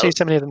was and so good to see no,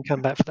 so many of them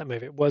come back for that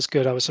movie. It was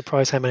good. I was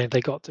surprised how many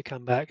they got to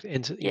come back yeah,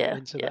 into yeah.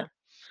 that.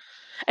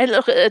 And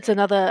look, it's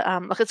another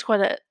like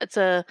it's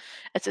a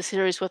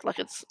series with like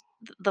it's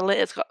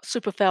got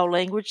super foul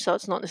language, so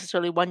it's not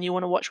necessarily one you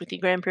want to watch with your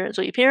grandparents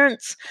or your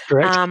parents.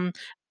 Correct. Um,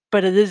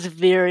 but it is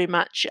very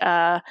much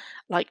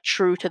like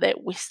true to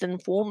that Western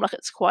form. Like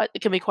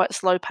it can be quite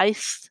slow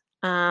paced,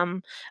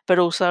 but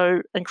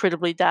also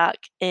incredibly dark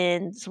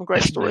and some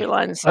great Definitely.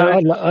 storylines. So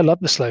I love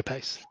the slow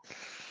pace.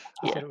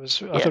 yeah, I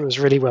yeah. thought it was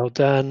really well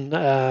done.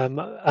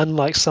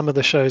 Unlike some of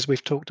the shows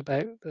we've talked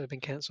about that have been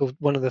cancelled,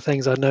 one of the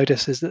things I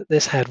noticed is that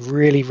this had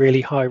really,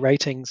 really high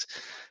ratings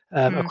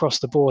Mm. across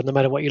the board. No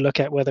matter what you look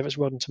at, whether it's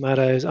Rotten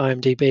Tomatoes,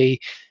 IMDb,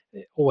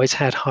 it always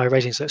had high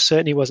ratings. So it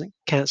certainly wasn't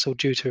cancelled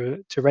due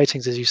to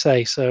ratings, as you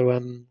say. So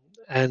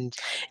and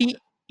Y-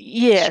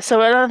 Yeah,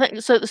 so I don't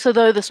think so. So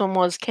though this one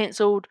was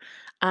cancelled,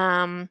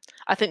 I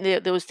think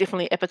there was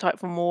definitely appetite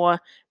for more.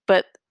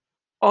 But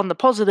on the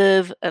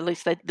positive, at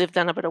least they've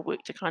done a bit of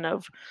work to kind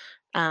of,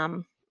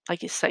 um, I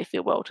guess, say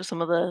farewell to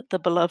some of the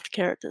beloved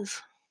characters.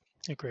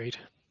 agreed.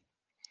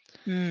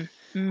 Mm,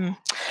 mm.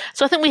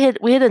 So I think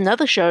we had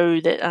another show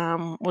that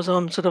was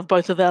on sort of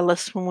both of our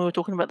lists when we were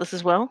talking about this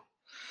as well.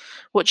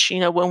 Which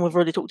when we've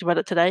already talked about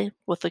it today,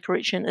 with the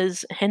correction,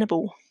 is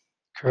Hannibal.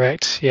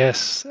 Correct.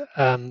 Yes,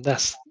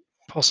 that's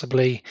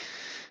possibly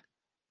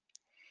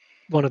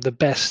one of the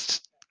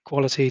best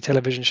quality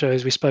television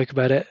shows. We spoke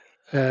about it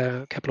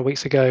a couple of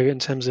weeks ago in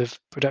terms of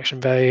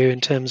production value,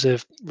 in terms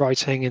of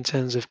writing, in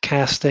terms of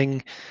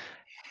casting.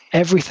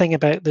 Everything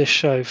about this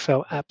show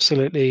felt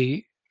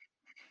absolutely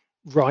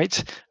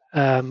right.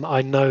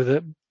 I know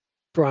that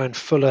Brian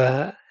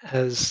Fuller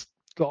has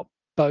got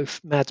both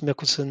Mads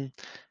Mikkelsen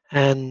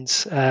and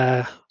is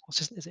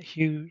it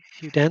Hugh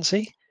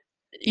Dancy?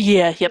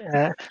 Yeah. Yep.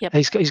 Uh, Yep.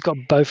 he's got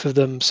both of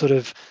them sort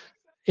of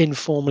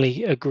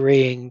informally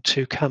agreeing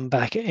to come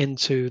back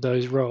into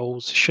those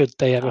roles should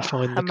they ever Oh,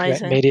 find the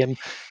correct amazing. medium,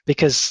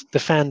 because the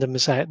fandom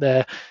is out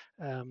there.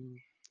 Um,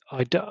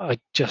 I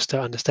just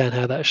don't understand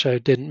how that show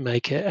didn't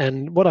make it.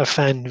 And what I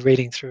found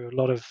reading through a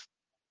lot of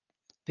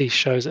these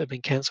shows that have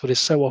been cancelled is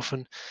so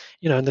often,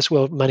 in this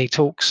world, money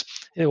talks.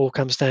 It all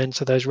comes down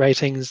to those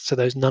ratings, to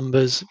those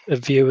numbers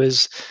of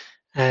viewers.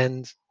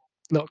 And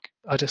look,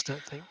 I just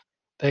don't think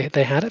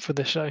they had it for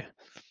this show.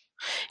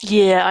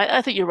 Yeah,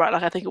 I think you're right.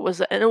 Like, I think it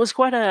was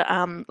quite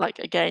a like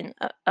again,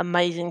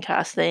 amazing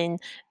casting,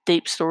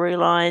 deep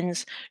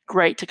storylines,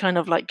 great to kind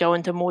of like go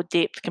into more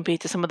depth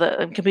compared to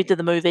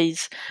the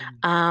movies.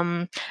 Mm.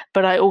 Um,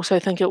 but I also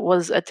think it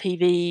was a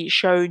TV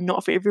show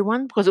not for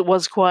everyone because it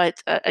was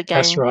quite That's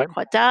again right.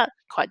 quite dark,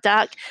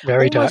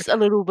 Very dark. almost a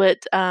little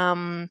bit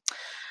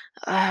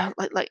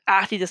like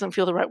arty doesn't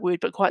feel the right word,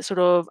 but quite sort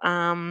of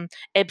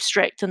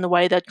abstract in the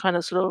way they'd kind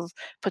of sort of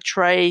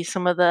portray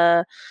some of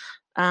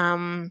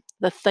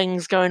the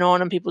things going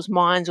on in people's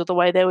minds, or the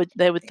way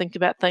they would think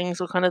about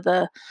things, or kind of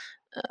the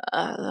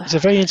It's a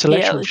very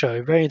intellectual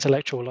show, very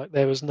intellectual. Like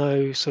there was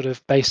no sort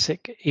of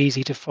basic,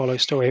 easy to follow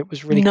story. It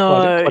was really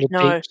quite a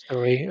deep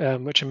story,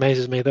 which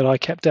amazes me that I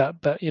kept up.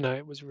 But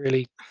it was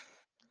really,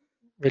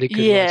 really good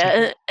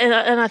writing.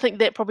 and I think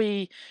that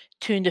probably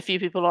turned a few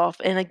people off.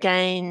 And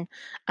again,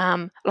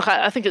 look,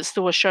 I think it's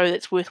still a show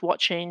that's worth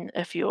watching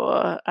if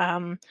you're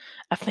a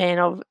fan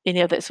of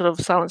any of that sort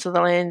of Silence of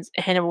the Lambs,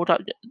 Hannibal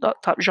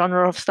type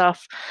genre of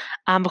stuff,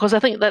 because I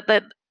think that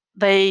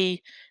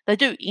they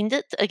do end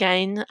it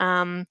again.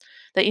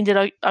 They end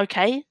it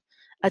okay.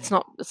 It's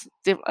not,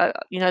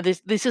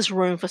 there's just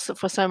room for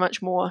so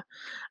much more.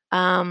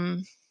 Yeah.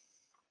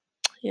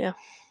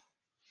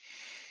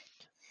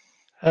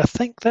 I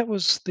think that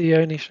was the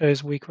only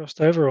shows we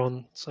crossed over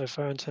on so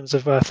far in terms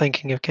of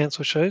thinking of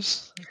cancelled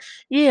shows.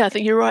 Yeah, I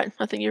think you're right.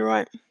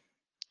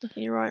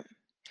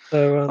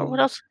 So what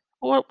else?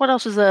 What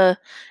else is a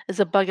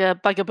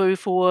bugaboo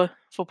for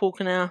Paul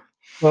Canal?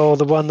 Well,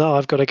 the one that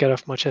I've got to get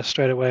off my chest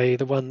straight away,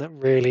 the one that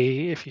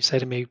really, if you say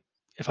to me,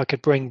 if I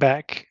could bring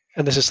back,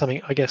 and this is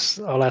something I guess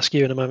I'll ask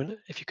you in a moment,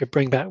 if you could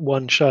bring back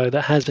one show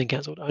that has been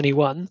cancelled, only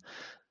one,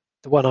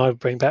 the one I would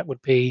bring back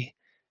would be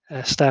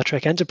Star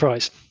Trek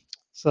Enterprise.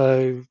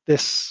 So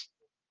this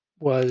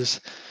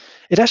was,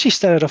 it actually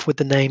started off with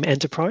the name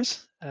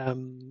Enterprise,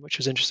 which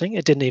was interesting.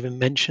 It didn't even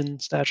mention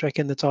Star Trek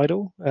in the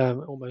title,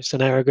 almost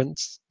an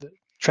arrogance that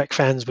Trek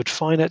fans would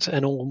find it,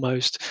 and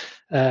almost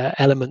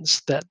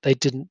elements that they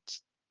didn't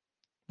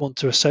want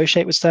to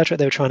associate with Star Trek.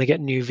 They were trying to get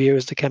new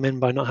viewers to come in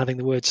by not having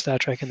the word Star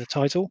Trek in the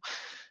title.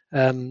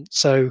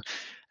 So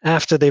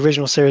after the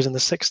original series in the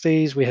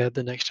 60s, we had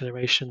The Next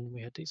Generation,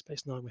 we had Deep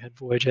Space Nine, we had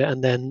Voyager,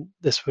 and then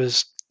this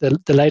was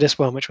the latest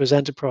one, which was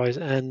Enterprise.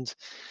 And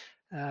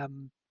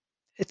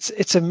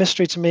it's a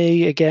mystery to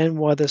me, again,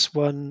 why this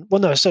one...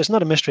 Well, no, so it's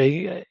not a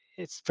mystery.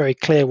 It's very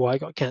clear why it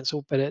got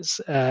cancelled, but it's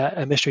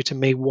a mystery to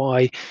me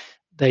why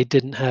they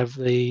didn't have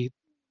the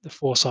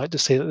foresight to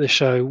see that the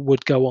show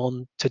would go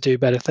on to do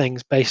better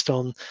things based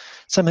on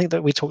something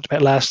that we talked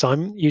about last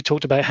time. You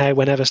talked about how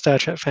whenever Star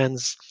Trek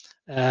fans,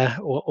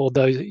 or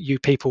those you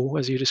people,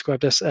 as you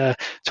described us,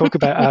 talk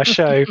about our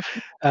show,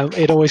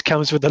 it always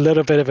comes with a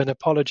little bit of an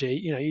apology.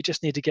 You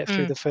just need to get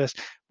through the first.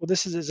 Well,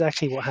 this is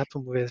exactly what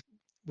happened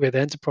with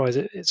Enterprise.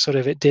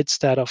 It did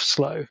start off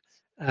slow.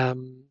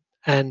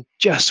 And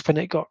just when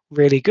it got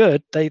really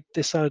good, they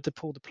decided to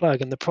pull the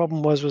plug. And the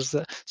problem was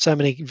that so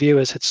many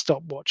viewers had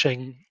stopped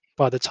watching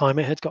by the time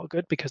it had got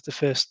good, because the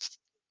first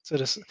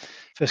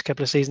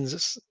couple of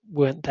seasons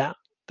weren't that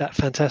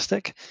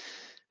fantastic.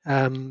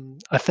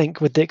 I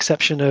think, with the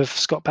exception of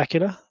Scott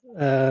Bakula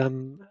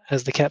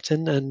as the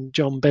captain and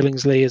John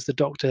Billingsley as the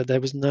Doctor, there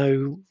was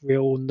no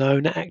real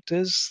known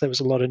actors. There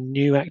was a lot of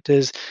new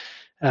actors.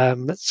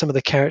 Some of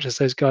the characters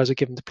those guys were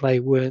given to play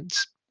weren't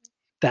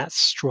that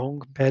strong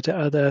compared to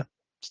other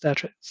Star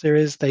Trek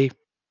series. They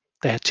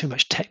had too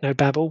much techno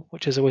babble,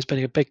 which has always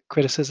been a big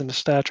criticism of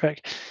Star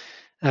Trek.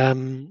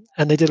 And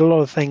they did a lot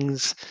of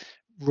things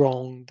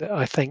wrong that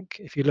I think,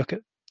 if you look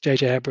at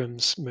J.J.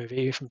 Abrams'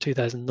 movie from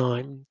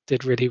 2009,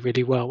 did really,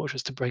 really well, which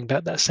was to bring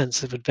back that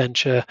sense of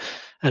adventure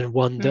and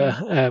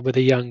wonder with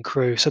a young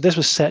crew. So this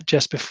was set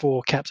just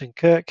before Captain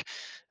Kirk.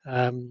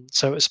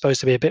 So it was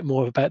supposed to be a bit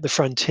more about the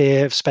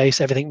frontier of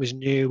space. Everything was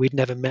new. We'd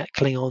never met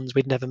Klingons.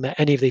 We'd never met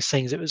any of these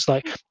things. It was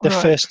like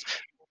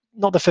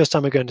not the first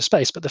time we're going to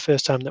space, but the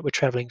first time that we're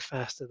traveling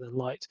faster than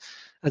light.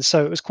 And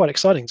so it was quite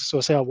exciting to sort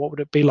of say, oh, what would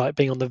it be like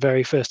being on the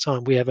very first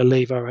time we ever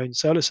leave our own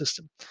solar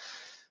system?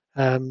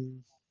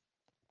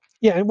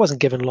 It wasn't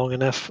given long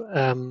enough.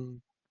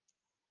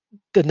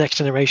 The Next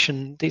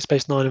Generation, Deep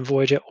Space Nine, and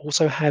Voyager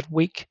also had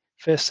weak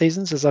first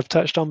seasons, as I've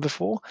touched on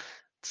before.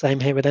 Same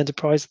here with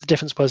Enterprise. The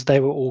difference was they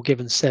were all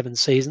given 7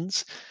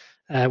 seasons,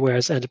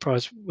 whereas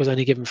Enterprise was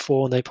only given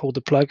 4, and they pulled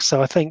the plug.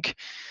 So I think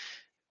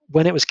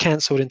when it was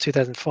cancelled in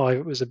 2005,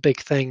 it was a big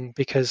thing,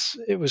 because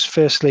it was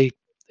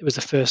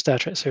the first Star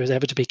Trek series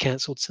ever to be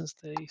cancelled since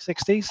the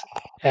 60s.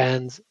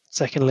 And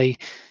secondly,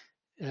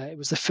 it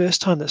was the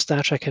first time that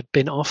Star Trek had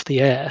been off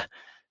the air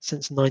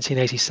since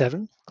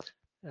 1987.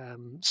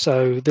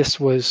 So this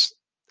was,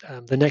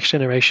 The Next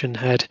Generation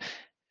had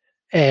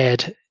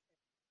aired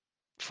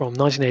from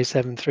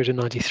 1987 through to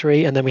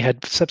 93, and then we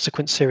had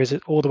subsequent series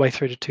all the way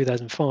through to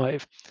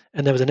 2005.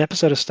 And there was an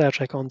episode of Star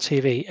Trek on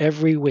TV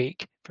every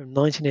week from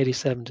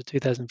 1987 to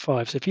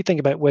 2005. So if you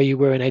think about where you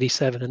were in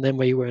 87 and then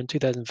where you were in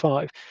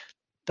 2005,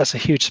 that's a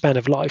huge span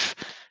of life.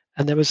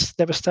 And there was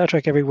Star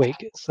Trek every week.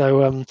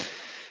 So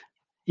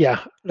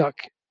look,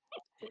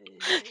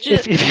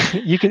 if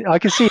you can, I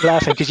can see you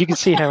laughing, because you can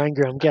see how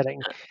angry I'm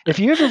getting. If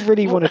you ever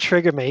really want to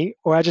trigger me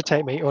or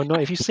agitate me or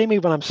not, if you see me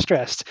when I'm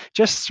stressed,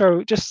 just throw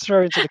into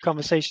the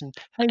conversation,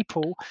 hey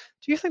Paul,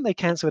 do you think they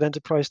cancelled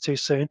Enterprise too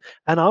soon?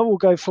 And I will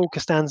go full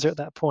Costanza at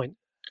that point.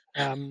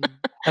 And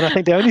I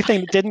think the only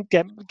thing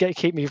that didn't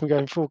keep me from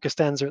going full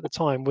Costanza at the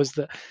time was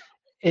that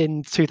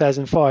in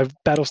 2005,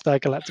 Battlestar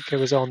Galactica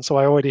was on, so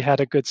I already had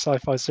a good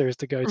sci-fi series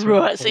to go to.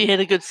 Right, so you had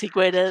a good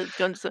segue to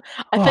go into.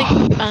 I think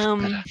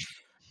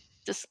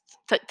just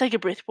take a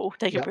breath, Paul.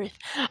 Take a Yep. breath.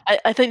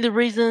 I think the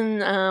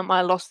reason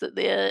I lost it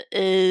there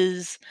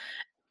is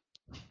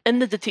in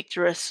the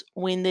Detectorists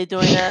when they're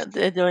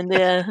doing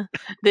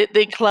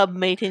their club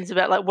meetings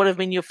about like what have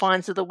been your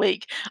finds of the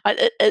week.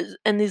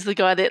 And there's the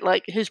guy that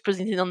like who's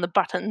presenting on the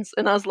buttons,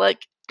 and I was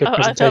like, Good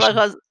I felt like presentation.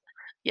 I was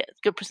yeah,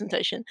 good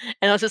presentation,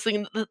 and I was just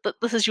thinking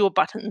this is your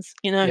buttons,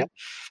 you know. Yep.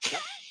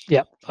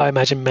 Yep. I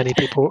imagine many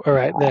people are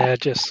out there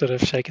just sort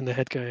of shaking their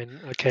head, going,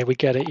 "Okay, we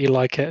get it. You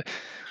like it."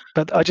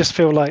 But I just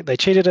feel like they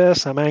cheated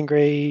us. I'm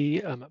angry.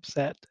 I'm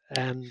upset.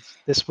 And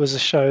this was a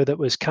show that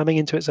was coming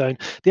into its own.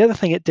 The other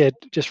thing it did,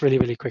 just really,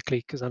 really quickly,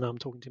 because I know I'm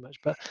talking too much,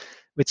 but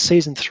with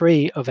season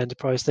 3 of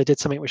Enterprise, they did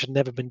something which had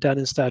never been done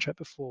in Star Trek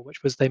before,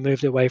 which was they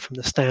moved away from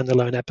the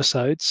standalone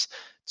episodes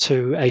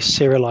to a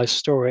serialized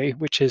story,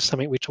 which is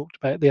something we talked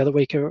about the other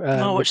week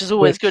Oh, with, which is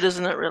always good,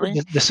 isn't it?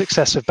 Really. the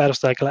success of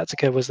Battlestar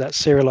Galactica was that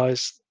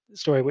serialized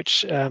story,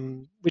 which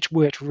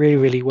worked really,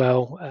 really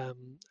well.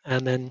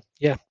 And then,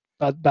 yeah,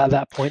 but at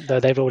that point, though,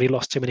 they've already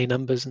lost too many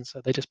numbers, and so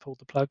they just pulled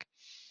the plug.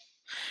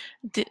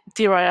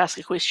 Dare I ask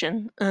a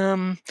question?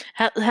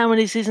 How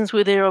many seasons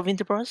were there of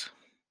Enterprise?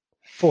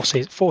 4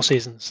 seasons. 4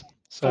 seasons.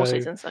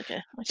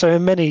 Okay. So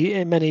in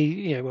many,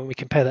 when we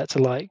compare that to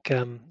like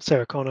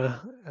Sarah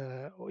Connor,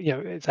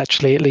 it's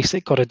actually at least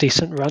it got a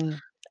decent run. But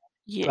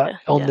Yeah.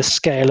 on the Yeah.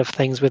 scale of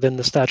things within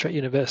the Star Trek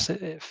universe,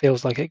 it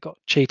feels like it got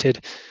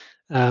cheated.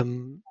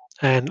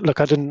 And look,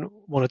 I didn't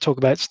want to talk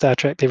about Star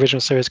Trek, the original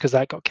series, because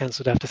that got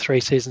cancelled after 3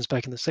 seasons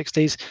back in the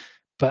 60s.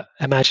 But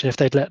imagine if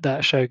they'd let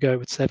that show go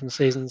with 7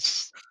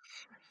 seasons.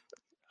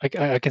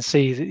 I can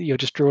see that you're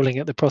just drooling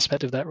at the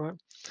prospect of that, right?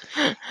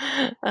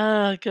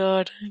 Oh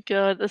God,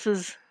 this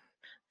is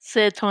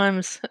sad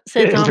times.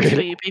 Sad It times for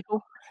really, you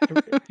people.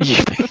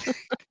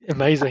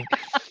 amazing,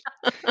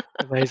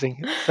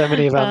 amazing. So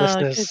many of our Good.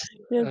 listeners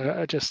Good.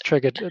 are just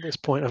triggered at this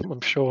point,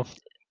 I'm sure.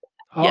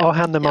 Yeah. I'll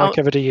hand the Oh, mic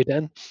over to you,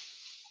 Dan.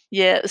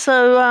 yeah.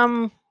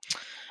 So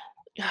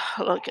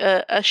look,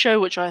 a show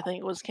which I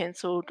think was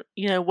cancelled,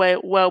 way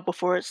well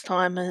before its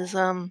time is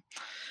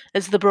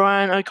the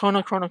Brian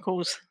O'Connor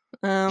Chronicles.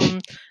 So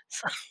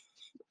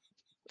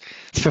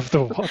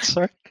The what,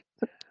 sorry?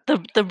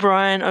 the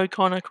Brian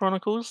O'Connor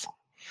Chronicles.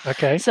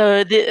 Okay.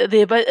 So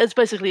it's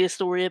basically a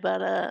story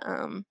about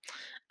a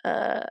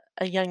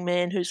young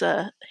man he's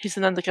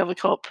an undercover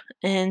cop,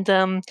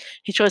 and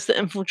he tries to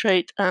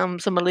infiltrate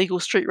some illegal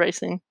street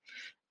racing.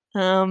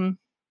 Um,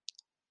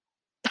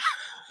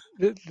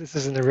 This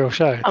isn't a real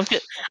show.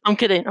 I'm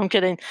kidding. I'm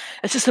kidding.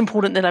 It's just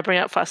important that I bring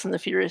up Fast and the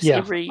Furious Yeah,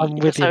 every I'm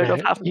with you episode now.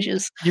 of Half You,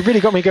 Measures. you really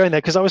got me going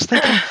there, because I was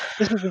thinking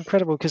this was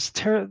incredible, because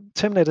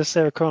Terminator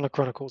Sarah Connor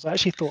Chronicles, I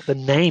actually thought the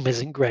name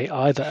isn't great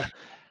either.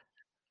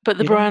 But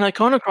the You know, Brian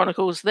O'Connor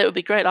Chronicles, that would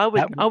be great. that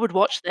I would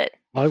watch that.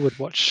 I would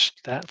watch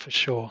that for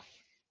sure.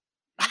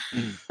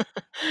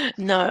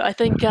 No, I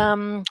think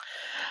I'm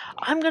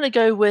going to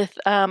go with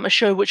a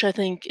show which I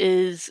think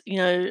is,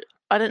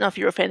 I don't know if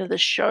you're a fan of this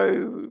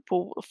show,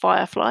 Paul,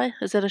 Firefly.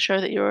 Is that a show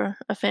that you're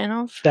a fan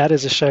of? That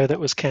is a show that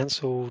was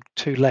cancelled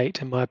too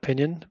late, in my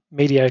opinion.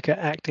 Mediocre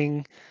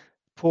acting,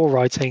 poor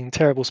writing,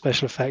 terrible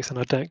special effects, and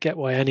I don't get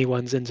why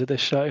anyone's into this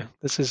show.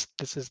 This is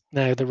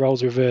now the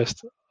roles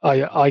reversed.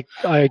 I Are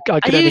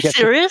could only you get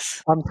through.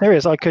 serious? I'm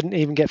serious. I couldn't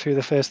even get through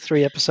the first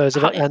 3 episodes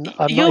of it, and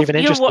I'm not even You've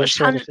interested in watched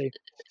Serenity.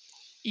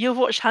 you've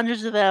watched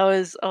hundreds of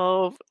hours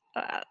of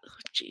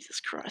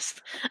Jesus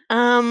Christ.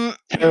 Um,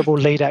 Terrible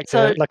lead actor,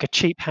 so like a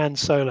cheap Han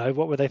Solo.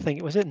 What were they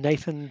thinking? Was it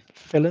Nathan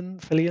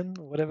Fillion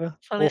or whatever?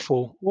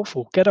 Awful,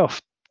 awful. Get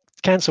off.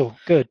 Cancel.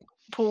 Good.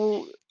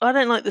 Paul, I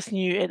don't like this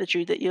new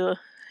attitude that You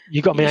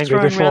got me you're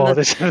angry throwing around.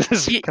 before. This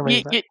is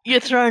coming back. You're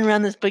throwing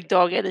around this big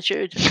dog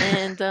attitude,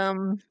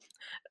 and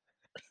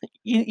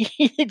you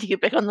need to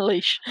get back on the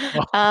leash.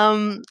 Oh,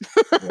 Um,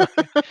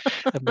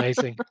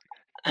 amazing.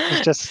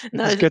 This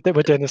no, is good that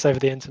we're doing this over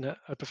the internet.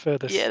 I prefer yeah,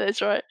 this.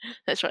 that's right.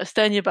 That's right.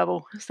 Stay in your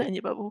bubble. Stay in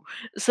your bubble.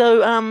 So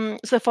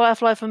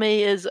Firefly for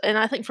me is, and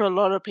I think for a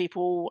lot of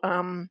people,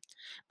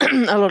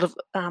 a lot of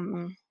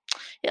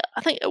yeah,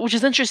 I think which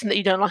is interesting that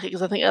you don't like it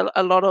because I think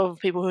a lot of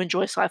people who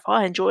enjoy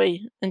sci-fi enjoy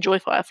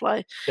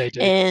Firefly, They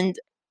do. and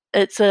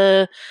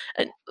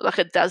like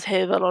it does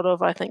have a lot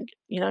of I think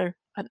you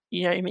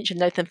mentioned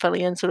Nathan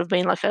Fillion sort of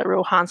being like a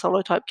real Han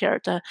Solo type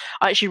character.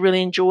 I actually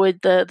really enjoyed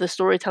the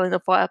storytelling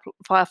of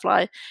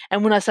Firefly,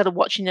 and when I started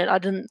watching it, I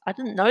didn't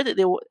know that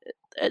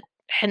it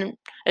hadn't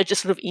it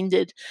just sort of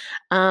ended,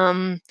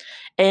 and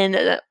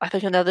I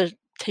think another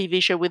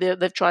TV show where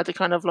they've tried to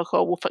kind of look,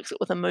 oh, we'll fix it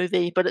with a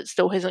movie, but it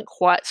still hasn't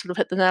quite sort of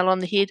hit the nail on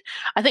the head.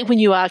 I think when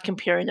you are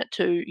comparing it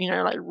to,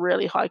 like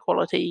really high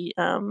quality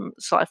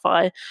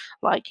sci-fi,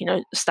 like,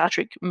 Star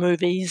Trek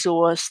movies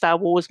or Star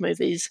Wars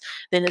movies,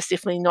 then it's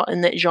definitely not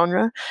in that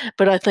genre.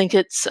 But I think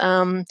it's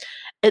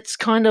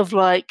kind of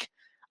like,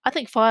 I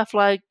think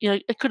Firefly,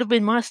 it could have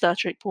been my Star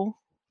Trek, Paul.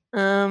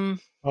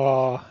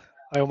 Oh,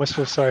 I almost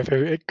feel sorry for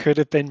you. It could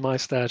have been my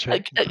Star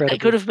Trek. It Incredible.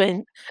 could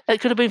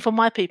have been for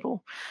my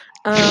people.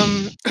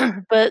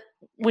 But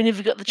we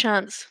never got the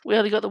chance. We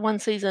only got the one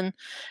season.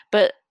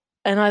 But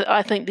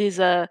I think there's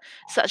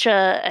such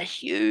a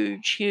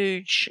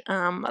huge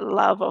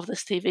love of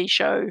this TV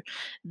show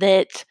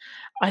that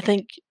I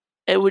think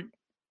it would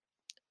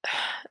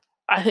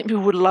I think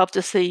people would love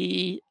to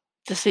see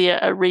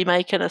a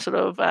remake and a sort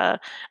of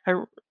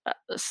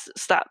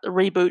start the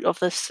reboot of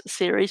this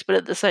series. But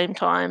at the same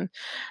time,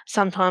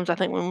 sometimes I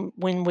think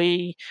when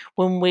we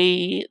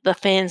the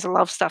fans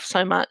love stuff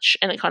so much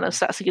and it kind of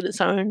starts to get its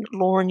own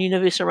lore and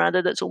universe around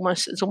it, it's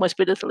almost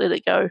better to let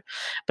it go.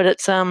 But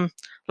it's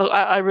look,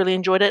 I really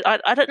enjoyed it.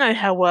 I don't know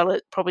how well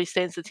it probably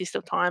stands the test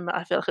of time.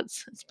 I feel like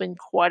it's been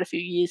quite a few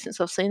years since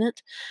I've seen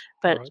it,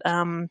 but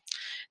Right.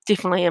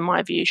 definitely in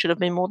my view should have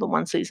been more than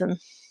one season.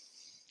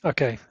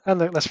 Okay, and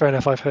look, that's fair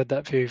enough. I've heard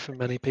that view from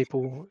many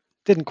people.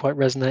 Didn't quite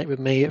resonate with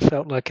me. It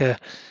felt like No,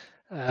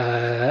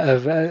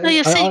 I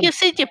you've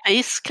said your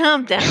piece.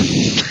 Calm down.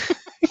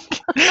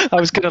 I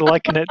was going to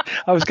liken it.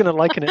 I was going to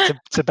liken it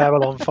to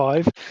Babylon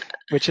 5,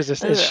 which is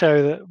a Ugh.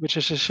 show which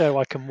is a show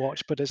I can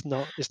watch, but it's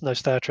not. It's no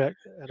Star Trek,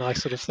 and I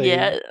sort of say,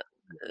 Yeah,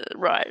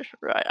 right,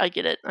 right. I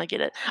get it. I get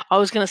it. I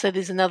was going to say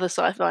there's another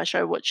sci-fi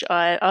show which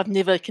I've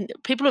never.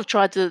 People have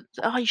tried to.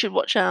 Oh, you should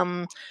watch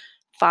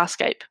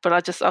Farscape, but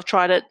I've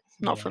tried it.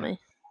 Not for yeah, me.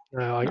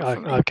 no, Not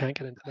for I me. can't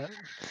get into that.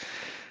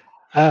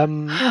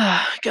 Um,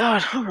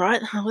 God. All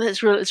right. Well,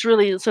 it's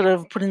really sort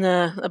of putting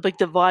a big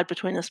divide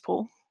between us,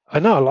 Paul. I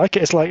know I like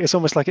it. It's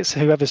almost like it's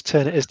whoever's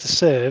turn it is to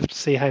serve to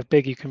see how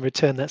big you can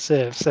return that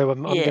serve. So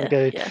I'm going to Yeah.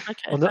 go Yeah.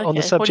 Okay. on the Okay.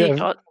 What do you subject of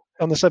got?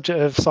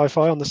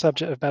 sci-fi, on the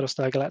subject of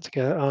Battlestar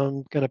Galactica.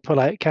 I'm going to pull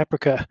out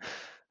Caprica.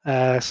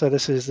 So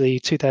this is the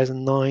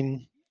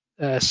 2009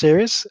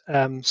 series,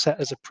 set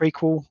as a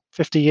prequel,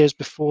 50 years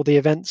before the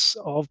events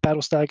of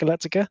Battlestar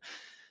Galactica.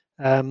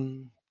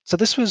 So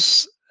this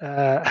was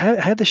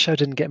how the show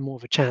didn't get more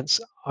of a chance.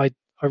 I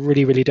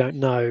really don't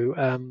know.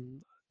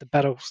 The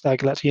Battlestar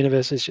Galactica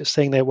universe is just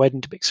sitting there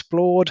waiting to be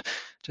explored,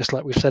 just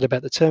like we've said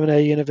about the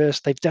Terminator universe.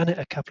 They've done it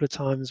a couple of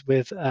times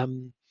with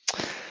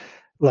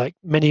like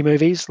mini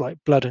movies like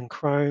Blood and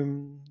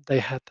Chrome. They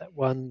had that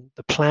one,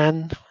 The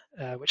Plan,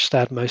 which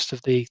starred most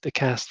of the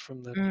cast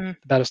from the Mm,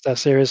 Battlestar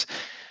series.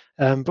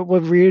 But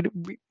what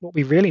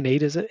we really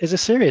need is a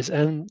series,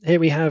 and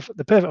here we have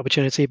the perfect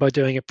opportunity by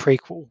doing a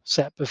prequel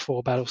set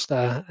before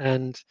Battlestar.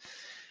 And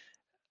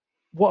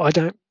what I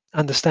don't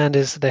understand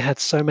is they had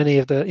so many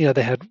of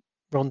they had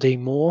Ron D.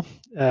 Moore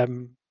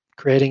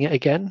creating it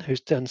again, who's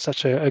done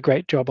such a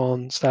great job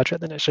on Star Trek: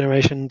 The Next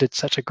Generation, did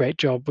such a great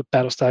job with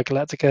Battlestar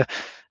Galactica.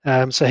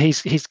 So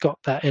he's got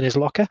that in his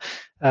locker.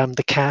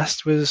 The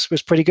cast was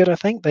pretty good, I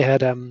think. They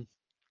had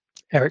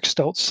Eric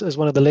Stoltz as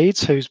one of the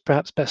leads, who's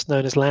perhaps best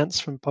known as Lance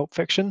from Pulp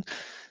Fiction.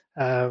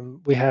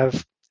 We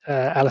have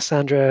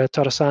Alessandra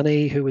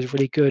Torresani, who was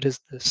really good as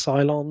the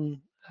Cylon.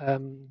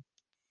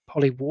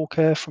 Polly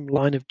Walker from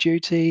Line of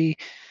Duty,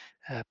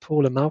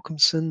 Paula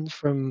Malcolmson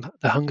from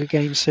the Hunger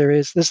Games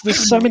series.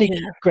 There's so many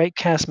yeah. great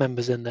cast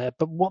members in there,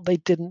 but what they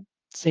didn't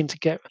seem to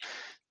get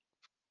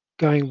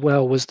going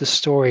well was the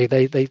story.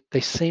 They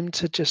seemed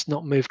to just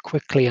not move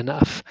quickly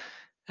enough,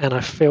 and I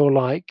feel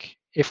like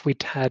if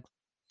we'd had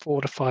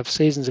 4 to 5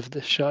 seasons of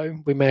this show,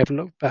 we may have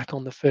looked back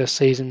on the first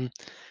season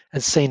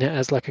and seen it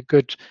as like a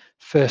good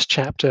first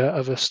chapter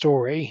of a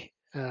story.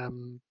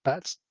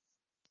 But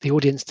the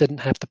audience didn't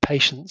have the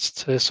patience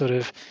to sort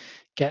of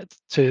get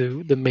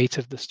to the meat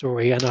of the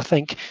story. And I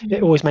think it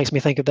Mm, always makes me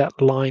think of that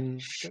line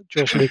that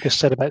George Lucas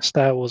said about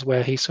Star Wars,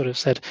 where he sort of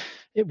said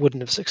it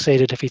wouldn't have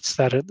succeeded if he'd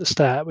started at the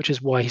start, which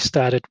is why he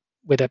started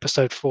with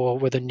episode 4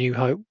 with a new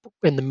hope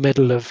in the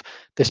middle of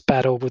this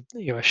battle with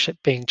a ship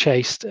being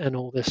chased and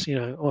all this,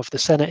 oh, if the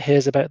Senate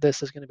hears about this,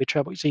 there's going to be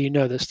trouble. So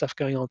there's stuff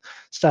going on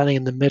starting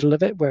in the middle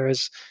of it,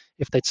 whereas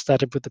if they'd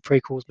started with the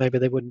prequels, maybe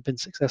they wouldn't have been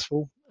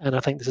successful. And I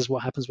think this is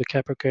what happens with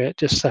Caprica. It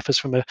just suffers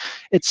from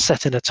it's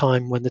set in a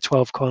time when the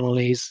 12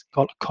 colonies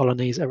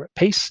are at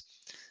peace.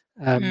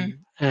 mm.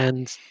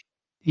 And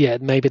yeah,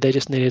 maybe they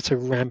just needed to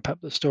ramp up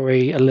the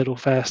story a little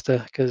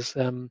faster because,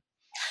 yeah,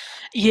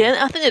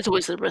 Yeah, I think that's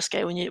always the risk,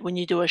 when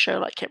you do a show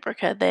like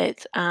Caprica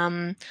that,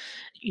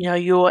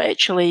 you're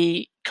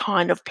actually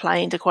kind of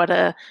playing to quite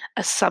a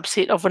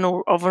subset of an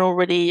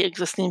already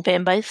existing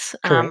fan base.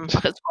 correct.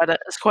 Like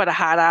it's quite a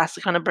hard ask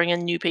to kind of bring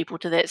in new people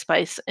to that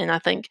space, and I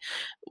think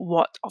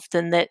what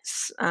often that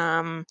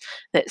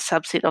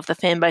subset of the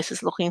fan base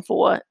is looking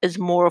for is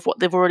more of what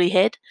they've already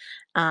had,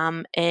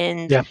 and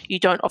Yeah, you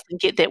don't often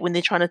get that when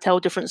they're trying to tell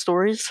different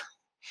stories,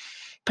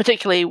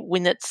 particularly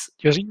when it's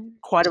you're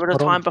quite a bit of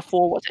spot on. time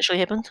before what's actually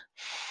happened.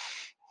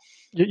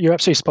 You're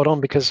absolutely spot on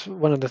because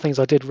one of the things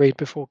I did read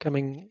before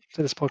coming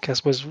to this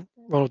podcast was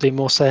Ronald D.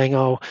 Moore saying,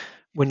 "Oh,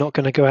 we're not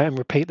going to go out and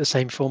repeat the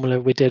same formula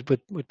we did with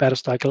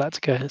Battlestar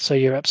Galactica." So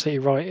you're absolutely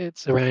right.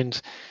 It's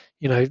around,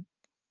 you know,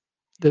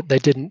 that they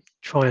didn't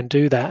try and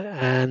do that.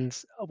 And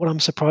what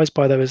I'm surprised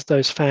by though is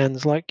those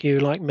fans like you,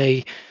 like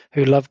me,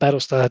 who love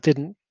Battlestar,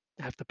 didn't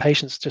have the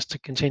patience just to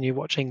continue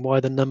watching why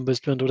the numbers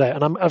dwindled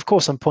out. And of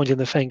course I'm pointing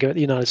the finger at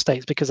the United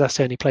States because that's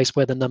the only place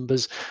where the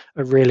numbers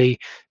are really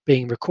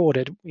being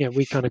recorded.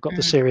 We kind of got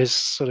the Mm, series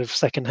sort of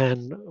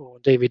secondhand or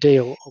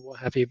DVD or what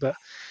have you. But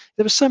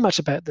there was so much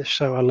about this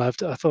show I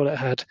loved. I thought it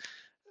had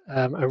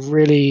a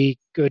really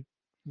good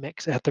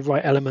mix. It had the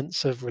right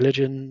elements of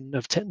religion,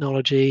 of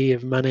technology,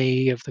 of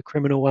money, of the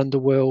criminal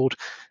underworld.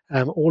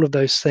 All of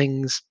those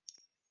things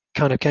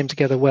kind of came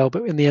together well,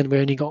 but in the end we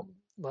only got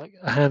like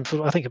a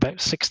handful, I think about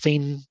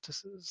 16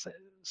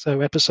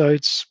 so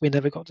episodes. We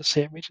never got to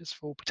see it reach its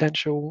full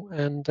potential,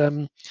 and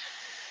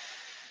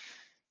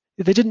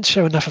they didn't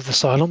show enough of the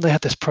Cylon. They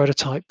had this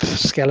prototype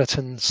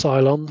skeleton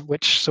Cylon,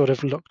 which sort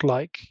of looked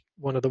like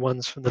one of the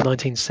ones from the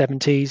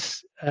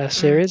 1970s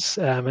series,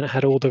 and it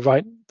had all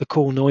the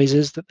cool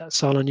noises that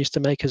Cylon used to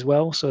make as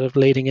well, sort of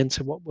leading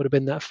into what would have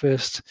been that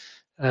first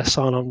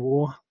Cylon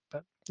war.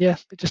 But yeah,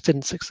 it just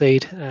didn't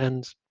succeed,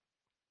 and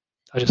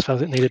I just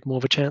felt it needed more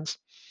of a chance.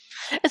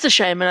 It's a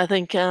shame, and I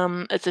think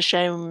it's a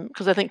shame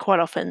because I think quite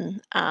often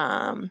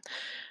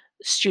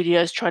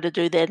studios try to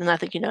do that, and I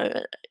think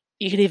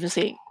you can even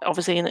see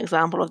obviously an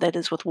example of that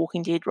is with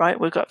Walking Dead, right?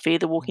 We've got Fear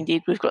the Walking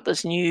Dead. We've got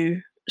this new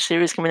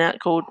series coming out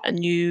called A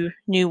New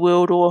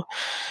World or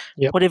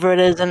Yep. whatever it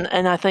is, and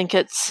I think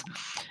it's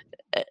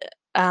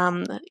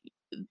um,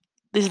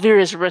 there's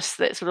various risks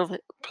that sort of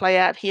play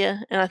out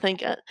here, and I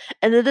think,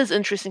 and it is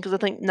interesting because I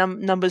think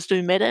numbers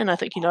do matter, and I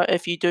think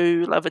if you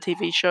do love a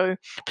TV show,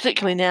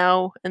 particularly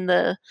now in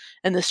the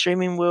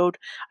streaming world,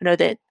 I know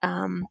that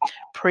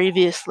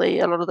previously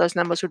a lot of those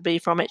numbers would be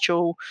from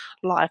actual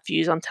live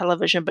views on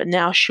television, but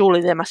now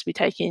surely they must be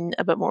taking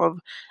a bit more of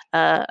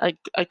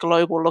a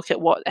global look at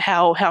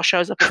how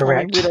shows are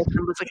performing, where Correct. those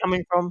numbers are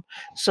coming from.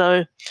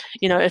 So,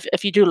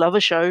 if you do love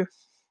a show,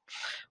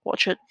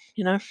 watch it.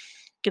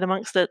 Get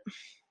amongst it.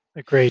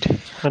 Agreed.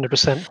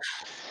 100%.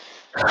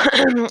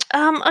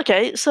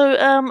 Okay, so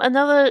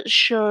another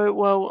show.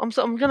 Well,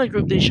 I'm going to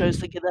group these shows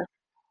together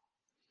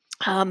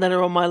that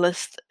are on my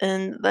list,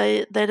 and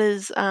that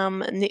is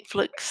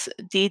Netflix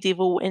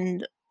Daredevil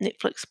and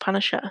Netflix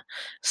Punisher.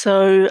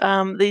 So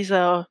these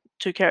are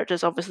two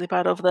characters, obviously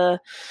part of the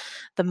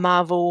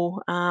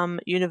Marvel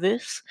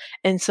universe,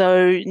 and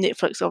so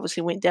Netflix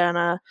obviously went down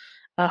a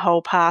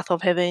whole path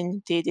of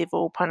having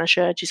Daredevil,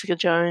 Punisher, Jessica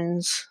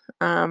Jones,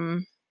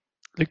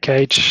 Luke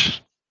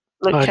Cage,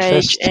 Luke Iron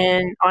Cage, Fist.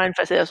 and Iron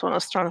Fist. That's what I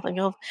was trying to think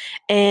of,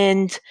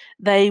 and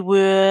they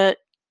were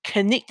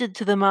connected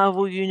to the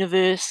Marvel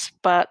universe,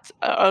 but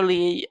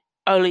only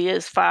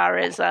as far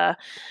as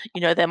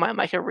they might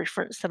make a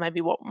reference to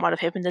maybe what might have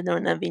happened in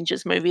an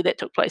Avengers movie that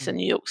took place in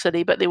New York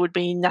City, but there would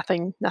be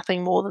nothing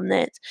more than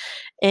that.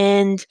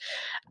 And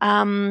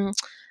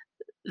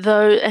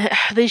though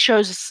these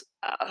shows,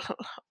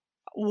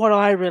 what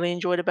I really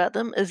enjoyed about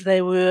them is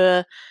they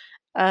were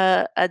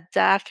a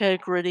darker,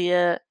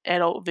 grittier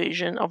adult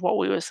version of what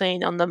we were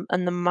seeing on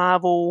the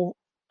Marvel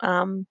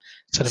silver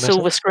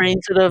Cinematic.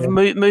 screen sort of Yeah.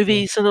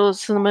 movie sort of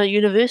cinema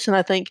universe. And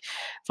I think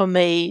for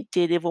me,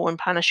 Daredevil and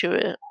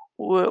Punisher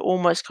were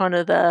almost kind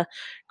of the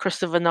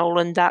Christopher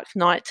Nolan Dark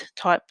Knight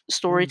type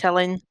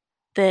storytelling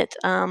that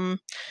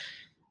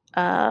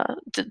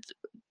d-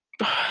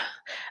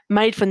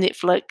 made for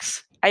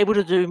Netflix, able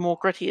to do more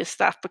grittier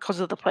stuff because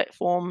of the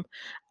platform.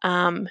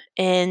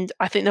 And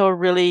I think they were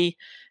really,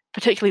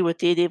 particularly with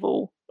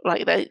Daredevil,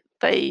 like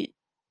they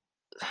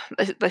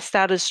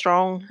started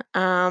strong.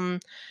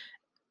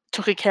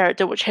 Took a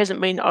character which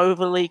hasn't been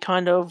overly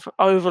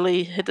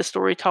had the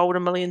story told a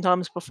million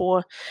times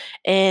before,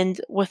 and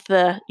with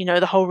the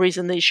whole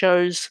reason these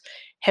shows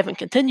haven't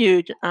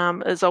continued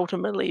is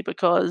ultimately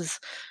because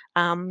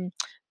um,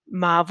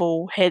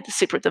 Marvel had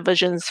separate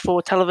divisions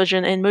for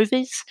television and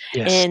movies,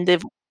 Yes. and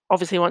they've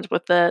obviously once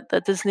with the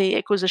Disney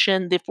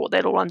acquisition, they've brought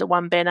that all under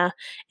one banner,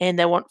 and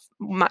they want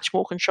much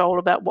more control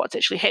about what's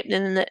actually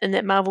happening in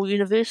that Marvel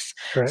universe.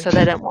 Correct. So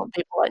they don't want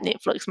people like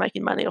Netflix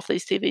making money off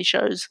these TV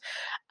shows.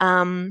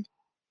 Um,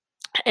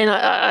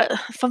 and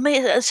for me,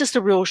 it's just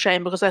a real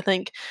shame because I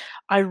think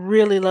I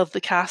really love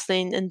the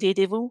casting in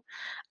Daredevil.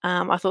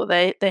 I thought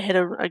they had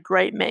a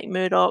great Matt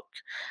Murdock.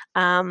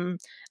 Um,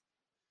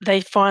 they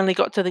finally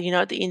got to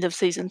at the end of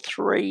season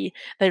 3,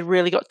 they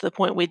really got to the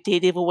point where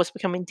Daredevil was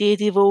becoming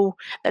Daredevil.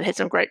 That had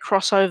some great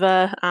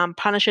crossover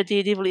Punisher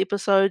Daredevil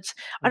episodes.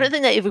 I don't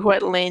think they ever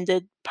quite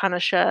landed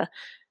Punisher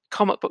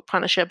comic book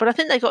Punisher, but I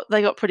think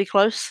they got pretty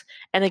close.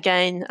 And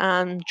again,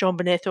 John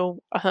Bernthal,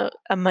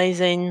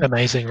 amazing,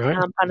 Amazing, right?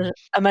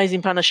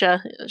 amazing Punisher,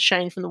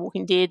 Shane from The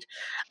Walking Dead.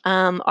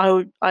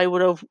 I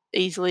would have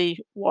easily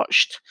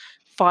watched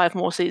 5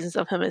 more seasons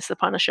of him as the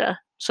Punisher,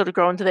 sort of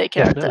grow into that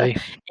character, Definitely.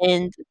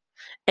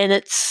 and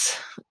it's.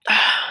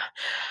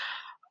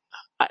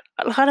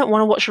 I don't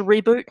want to watch a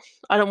reboot.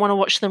 I don't want to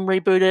watch them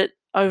reboot it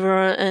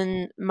over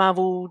in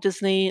Marvel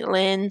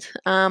Disneyland.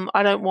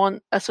 I don't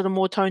want a sort of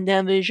more toned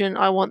down version.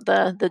 I want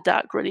the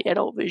dark, gritty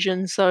adult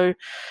version. So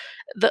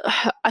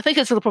I think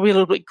it's probably a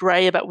little bit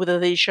grey about whether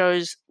these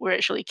shows were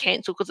actually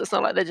cancelled because it's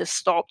not like they just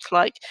stopped.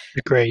 Like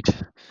Agreed.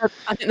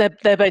 I think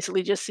they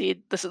basically just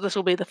said this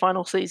will be the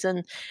final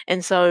season,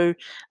 and so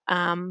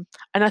and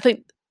I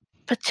think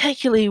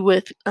particularly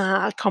with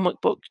comic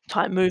book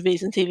type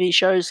movies and TV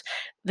shows,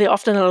 they're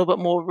often a little bit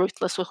more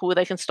ruthless with where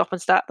they can stop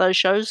and start those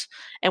shows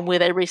and where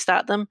they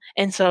restart them.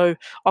 And so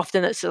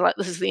often it's like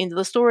this is the end of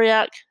the story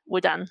arc,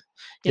 we're done,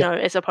 Yep.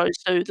 as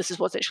opposed to this is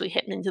what's actually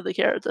happening to the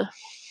character.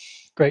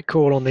 Great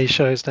call on these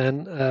shows,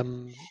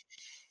 Dan.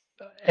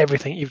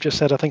 Everything you've just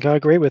said, I think I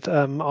agree with.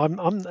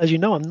 As you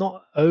know, I'm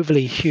not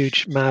overly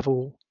huge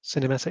Marvel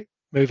cinematic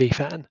movie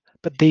fan,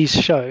 but these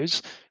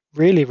shows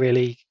really,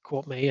 really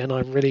caught me, and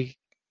I really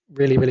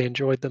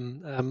enjoyed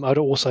them. I'd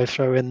also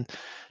throw in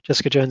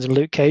Jessica Jones and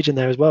Luke Cage in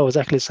there as well,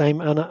 exactly the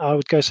same. And I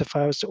would go so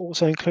far as to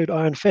also include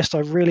Iron Fist. I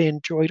really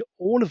enjoyed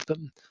all of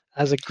them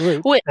as a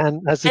group Well,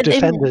 and as the and even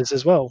Defenders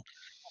as well.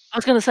 I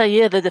was going to say,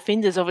 yeah, the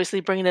Defenders obviously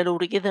bringing it all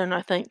together, and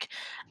I think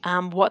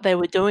what they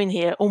were doing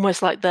here,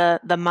 almost like the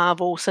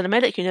Marvel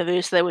Cinematic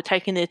Universe, they were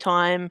taking their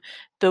time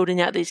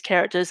building out these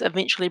characters,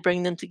 eventually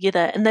bringing them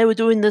together, and they were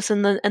doing this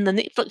in the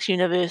Netflix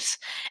universe.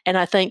 And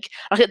I think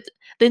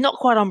they're not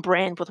quite on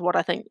brand with what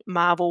I think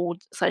Marvel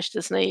slash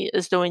Disney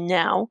is doing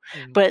now,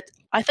 Mm. but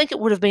I think it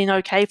would have been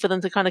okay for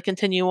them to kind of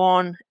continue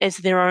on as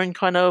their own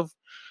kind of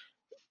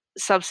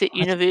subset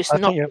universe, I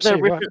not think you're the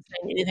absolutely right.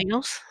 referencing anything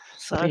else.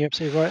 I think So, you're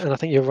absolutely right, and I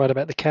think you're right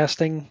about the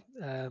casting.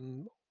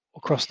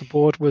 Across the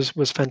board was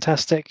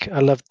fantastic. I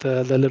loved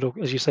the little,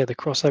 as you say, the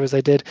crossovers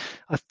they did.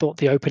 I thought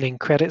the opening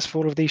credits for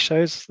all of these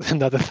shows,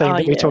 another thing oh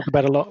that we yeah, talk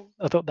about a lot.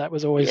 I thought that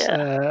was always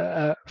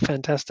yeah.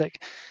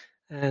 fantastic,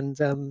 and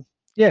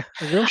yeah,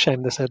 a real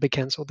shame this had been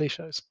cancelled. These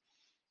shows.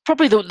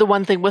 Probably the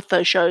one thing with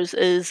those shows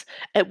is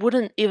it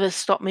wouldn't ever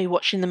stop me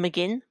watching them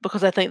again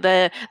because I think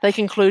they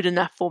conclude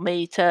enough for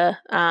me to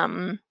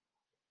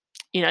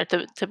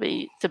to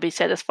be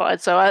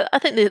satisfied. So I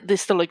think they're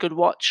still a good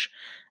watch,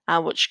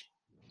 which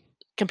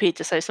compared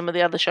to say some of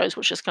the other shows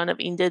which just kind of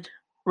ended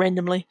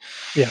randomly.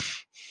 Yeah,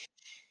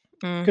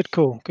 Mm. good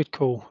call. Good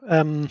call.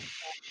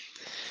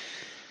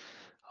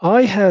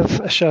 I have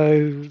a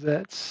show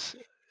that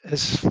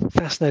has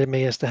fascinated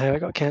me as to how it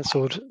got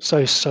cancelled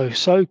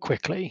so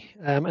quickly.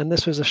 And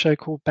this was a show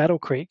called Battle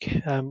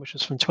Creek, which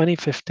was from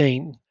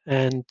 2015.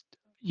 And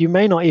you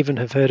may not even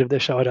have heard of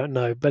this show. I don't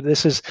know, but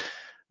this is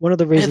one of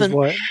the reasons Heaven.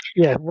 why.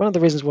 Yeah, one of the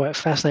reasons why it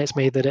fascinates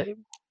me that it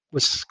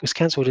was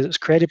cancelled is it was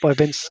created by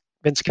Vince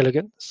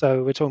Gilligan.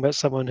 So we're talking about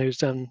someone who's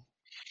done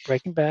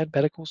Breaking Bad,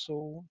 Better Call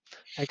Saul,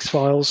 X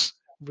Files,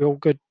 real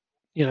good,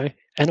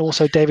 and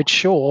also David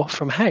Shaw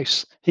from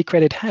House. He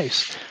created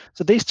House.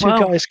 So these two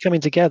Wow. guys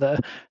coming together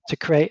to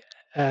create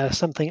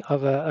something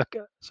of a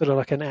sort of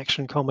like an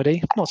action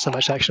comedy, not so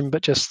much action,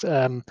 but just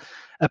a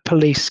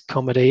police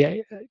comedy,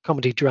 a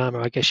comedy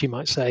drama, I guess you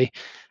might say.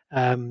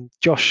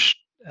 Josh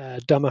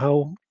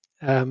Duhamel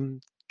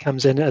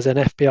comes in as an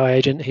FBI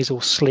agent. He's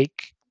all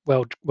sleek,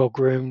 well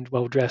groomed,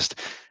 well dressed.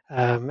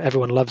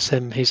 Everyone loves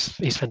him. He's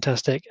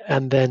fantastic.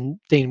 And then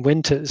Dean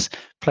Winters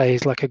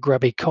plays like a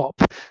grubby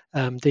cop.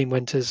 Dean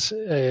Winters,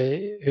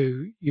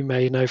 who you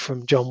may know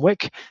from John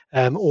Wick,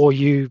 or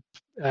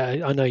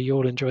I know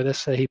you'll enjoy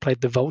this. He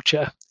played the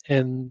Vulture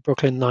in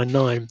Brooklyn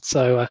Nine-Nine.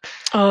 So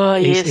Oh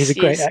he's yes,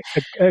 yes.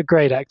 a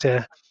great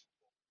actor.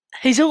 A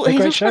He's great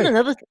also in show.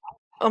 another.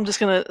 I'm just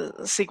gonna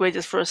segue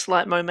just for a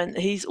slight moment.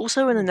 He's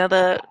also in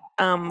another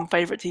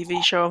favorite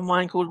TV show of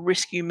mine called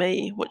Rescue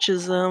Me, which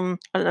is I don't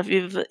know if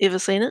you've ever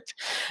seen it,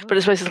 but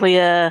it's Oh, basically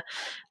a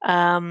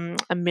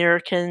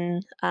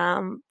American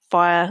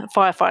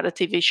firefighter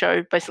TV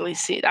show, basically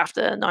set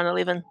after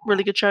 9/11.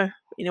 Really good show.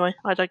 Anyway,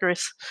 I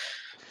digress.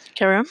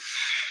 Carry on.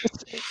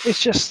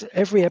 it's just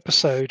every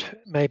episode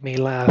made me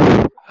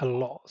laugh a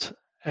lot,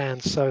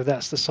 and so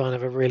that's the sign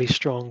of a really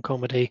strong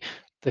comedy.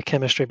 The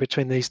chemistry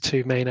between these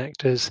two main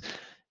actors,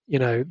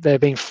 they're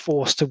being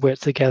forced to work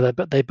together,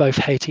 but they both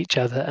hate each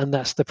other, and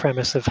that's the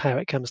premise of how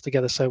it comes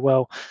together so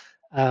well.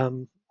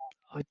 Um,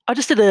 I, I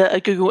just did a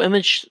Google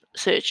image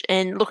search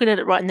and looking at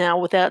it right now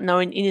without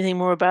knowing anything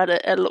more about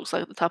it, it looks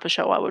like the type of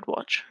show I would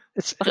watch.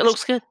 it's Like it it's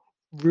looks good.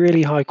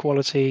 really high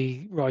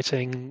quality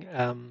writing.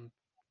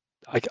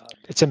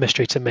 It's a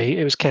mystery to me.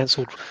 It was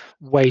cancelled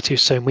way too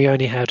soon. We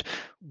only had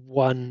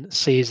one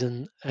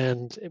season,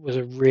 and it was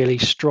a really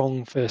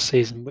strong first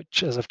season,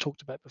 which, as I've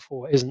talked about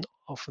before, isn't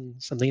often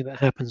something that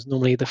happens.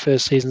 Normally, the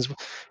first seasons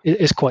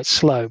is quite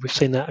slow. We've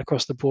seen that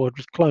across the board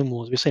with Clone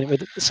Wars. We've seen it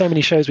with so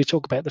many shows we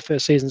talk about. The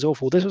first season's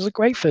awful. This was a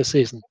great first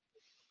season.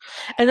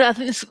 And I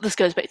think this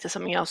goes back to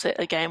something else that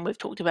again we've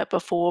talked about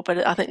before,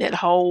 but I think that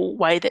whole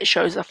way that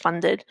shows are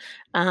funded,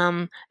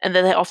 and that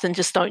they often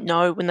just don't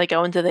know when they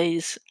go into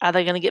these, are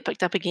they going to get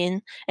picked up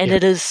again? And Yeah,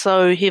 it is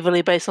so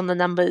heavily based on the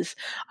numbers.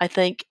 I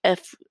think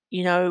if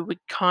we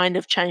kind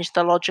of change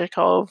the logic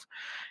of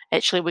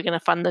actually we're going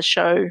to fund this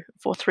show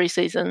for 3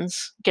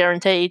 seasons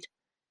guaranteed,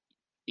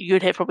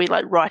 you'd have probably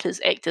like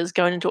writers, actors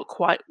going into it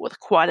with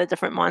quite a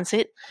different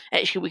mindset.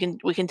 Actually,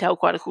 we can tell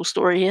quite a cool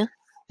story here.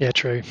 yeah,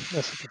 true.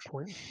 That's a good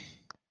point.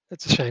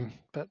 It's a shame,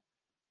 but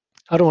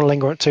I don't want to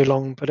linger on it too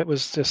long, but it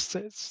was just,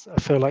 I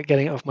feel like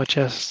getting it off my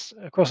chest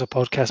across a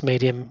podcast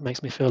medium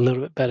makes me feel a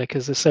little bit better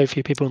because there's so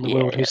few people in the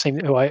world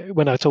Yeah,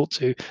 when I talk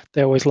to,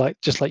 they're always like,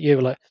 just like you,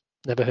 like,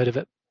 never heard of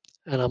it.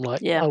 And I'm like,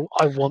 yeah,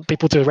 I want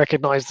people to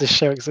recognize this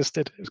show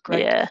existed. It was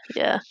great. yeah,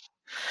 yeah.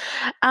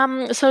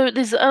 So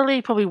there's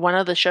only probably one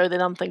other show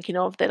that I'm thinking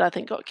of that I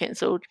think got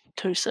cancelled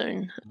too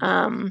soon.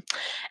 And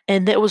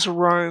that was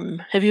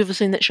Rome. Have you ever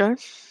seen that show?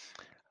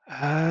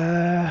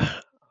 Uh,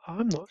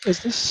 I'm not,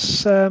 is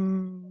this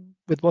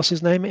with what's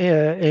his name,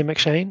 Ian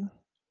McShane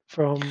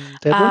from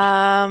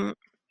Deadwood,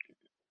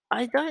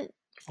 I don't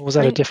or was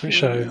that a think different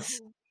show?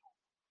 he's.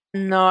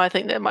 No, I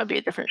think that might be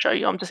a different show.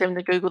 I'm just having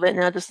to Google that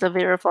now just to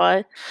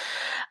verify.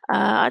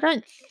 I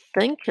don't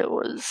think it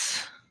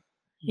was.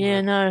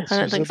 Yeah, No, no, I this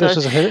don't was think this so.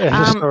 was a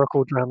Um,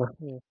 historical drama.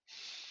 Yeah.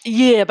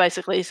 yeah,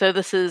 basically. So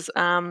this is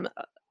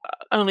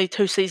only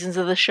 2 seasons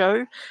of the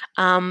show,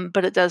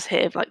 but it does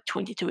have like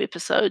 22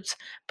 episodes,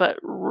 but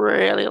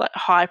really like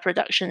high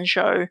production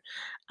show.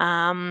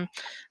 Um,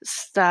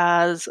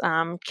 Stars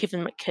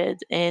Kevin McKidd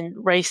and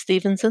Ray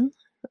Stevenson,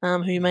 who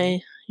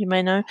Mhm. you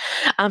may know.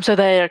 So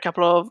they are a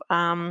couple of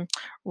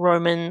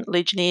Roman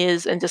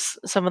legionnaires and just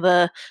some of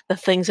the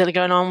things that are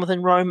going on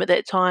within Rome at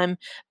that time.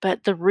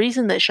 But the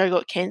reason that show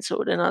got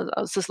cancelled, and I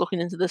was just looking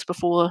into this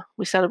before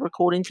we started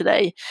recording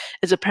today,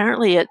 is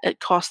apparently it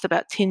cost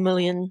about 10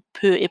 million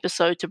per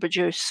episode to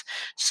produce.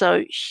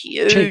 So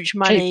Cheap, huge cheap,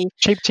 money,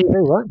 cheap TV,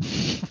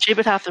 right? cheap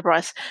at half the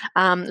price.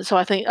 So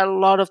I think a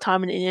lot of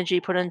time and energy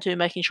put into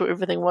making sure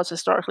everything was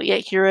historically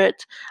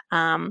accurate,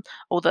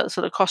 all the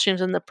sort of costumes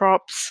and the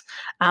props.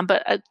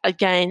 But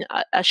again,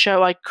 a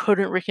show I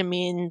couldn't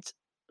recommend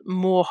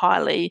more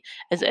highly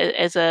as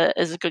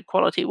a good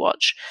quality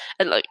watch.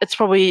 It's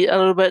probably a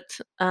little bit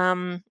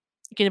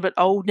getting a bit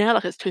old now,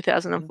 like it's Mhm.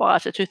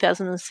 2005 to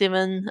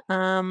 2007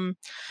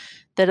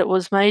 that it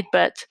was made,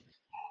 but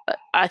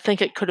I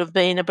think it could have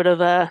been a bit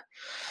of a,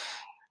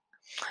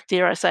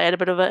 dare I say it, a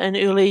bit of an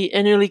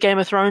early Game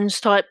of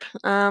Thrones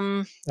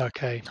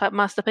Okay. type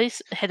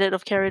masterpiece had it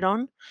have carried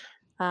on.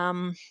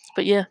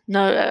 But yeah,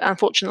 no,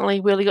 unfortunately,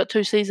 we only got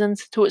 2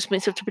 seasons, too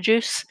expensive to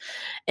produce,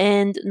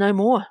 and no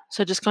more.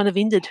 So just kind of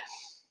ended.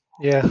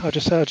 Yeah, I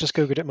just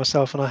googled it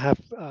myself, and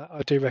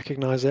I do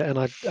recognise it, and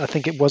I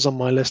think it was on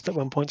my list at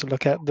one point to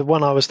look at. The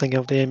one I was thinking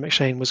of, the Ian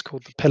McShane, was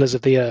called The Pillars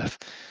of the Earth.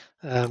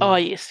 Oh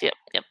Um, yes, yep,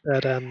 yep.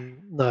 but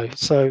no,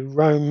 so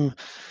Rome,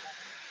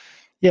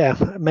 yeah,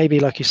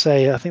 maybe like you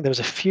say, I think there was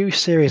a few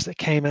series that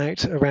came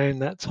out around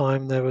that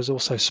time. There was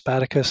also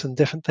Spartacus and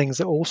different things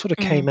that all sort of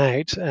Mm. came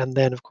out, and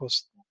then of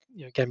course,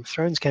 Game of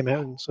Thrones came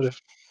out and sort of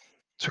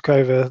took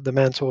over the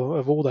mantle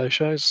of all those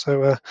shows.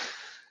 So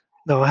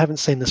no, I haven't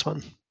seen this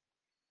one.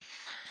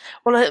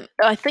 Well,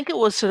 I think it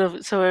was sort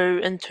of so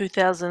in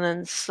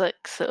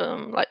 2006,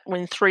 like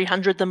when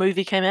 300 the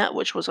movie came out,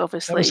 which was That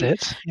was obviously,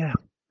 it. Yeah.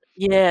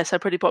 yeah, so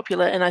pretty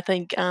popular. And I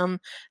think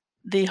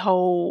the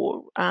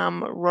whole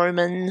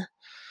Roman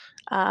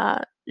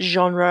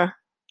genre,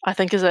 I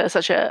think, is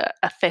such a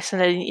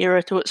fascinating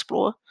era to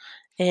explore,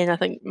 and I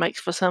think makes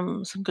for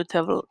some good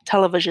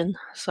television.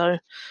 So,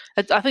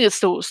 I think it's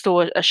still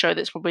a show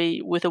that's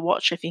probably worth a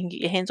watch if you can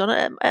get your hands on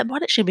it. It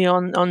might actually be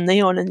on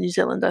Neon in New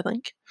Zealand, I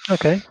think.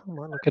 Okay, I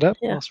might look it up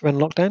Yeah, whilst we're in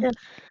lockdown. yeah.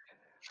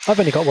 I've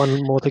only got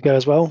one more to go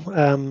as well,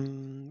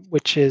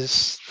 which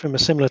is from a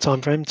similar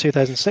time frame,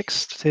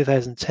 2006 to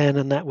 2010,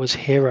 and that was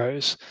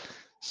Heroes.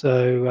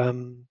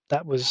 So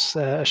that was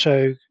a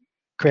show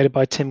created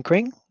by Tim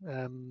Kring,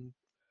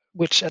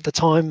 which at the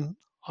time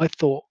I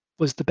thought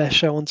was the best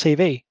show on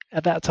TV.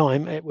 At that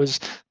time, it was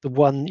the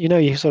one.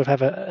 You sort of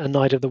have a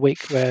night of the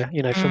week where,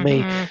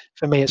 Mm-hmm.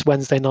 for me, it's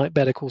Wednesday night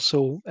Better Call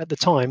Saul. At the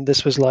time,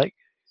 this was like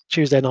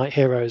Tuesday night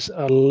Heroes.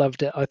 I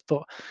loved it. I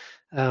thought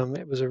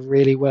it was a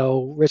really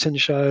well written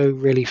show,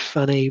 really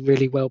funny,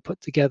 really well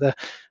put together.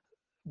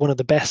 One of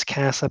the best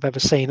casts I've ever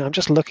seen. I'm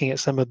just looking at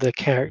some of the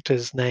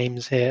characters'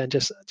 names here, and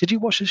just, did you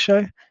watch the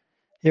show,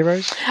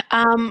 Heroes?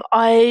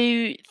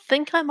 I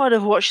think I might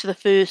have watched the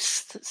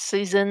first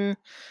season,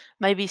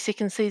 maybe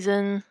second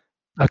season.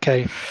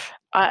 Okay,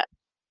 I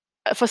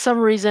For some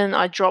reason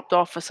I dropped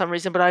off for some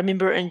reason, but I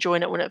remember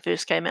enjoying it when it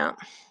first came out.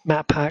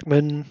 Matt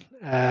Packman,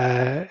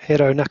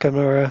 Hiro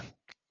Nakamura,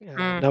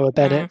 Mm, Noah mm.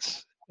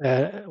 Bennett,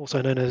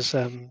 also known as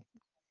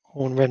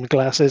Horn-Rimmed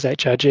Glasses,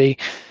 HRG,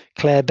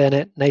 Claire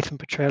Bennett, Nathan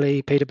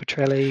Petrelli, Peter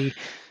Petrelli,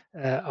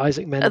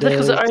 Isaac Because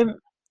Mendez. I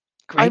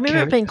Great remember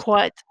it being characters.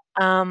 quite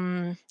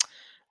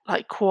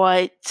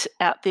quite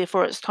out there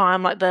for its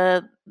time, like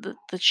the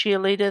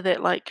cheerleader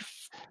that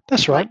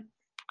That's right. like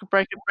could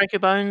break your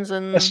bones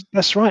and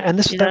That's right. And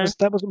this you that know. was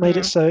that was what made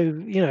it Mm, so,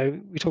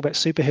 we talk about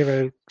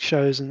superhero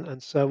shows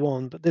and so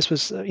on, but this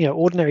was,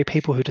 ordinary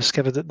people who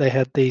discovered that they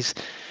had these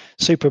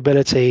super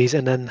abilities,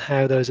 and then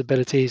how those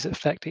abilities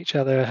affect each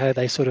other, how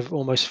they sort of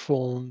almost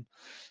form,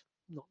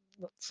 not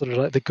sort of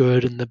like the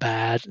good and the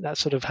bad. That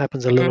sort of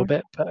happens a little mm,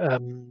 bit,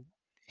 but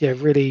yeah,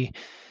 really,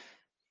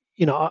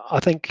 I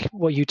think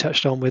what you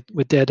touched on with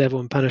Daredevil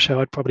and Punisher,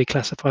 I'd probably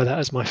classify that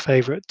as my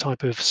favorite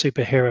type of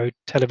superhero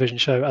television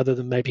show, other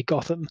than maybe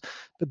Gotham.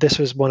 But this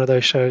was one of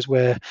those shows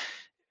where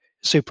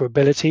super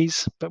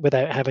abilities, but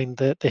without having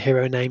the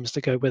hero names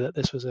to go with it.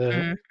 This was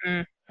mm,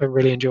 mm, a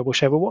really enjoyable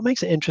show. But what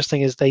makes it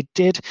interesting is they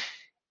did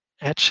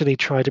actually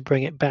try to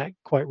bring it back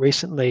quite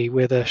recently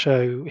with a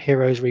show,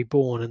 Heroes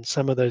Reborn, and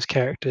some of those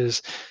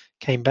characters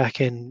came back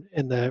in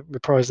the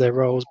reprise their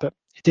roles, but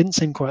it didn't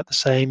seem quite the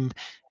same.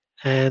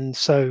 And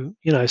so,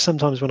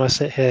 sometimes when I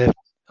sit here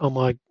on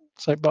my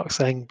soapbox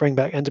saying bring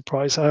back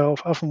Enterprise, I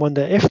often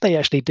wonder, if they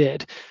actually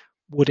did,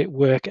 would it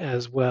work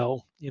as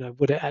well?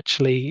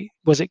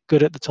 Was it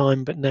good at the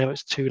time, but now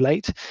it's too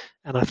late?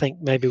 And I think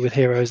maybe with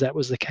Heroes that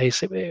was the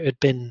case. It had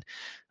been,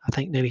 I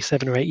think, nearly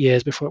 7 or 8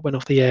 years before it went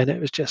off the air, and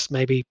it was just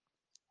maybe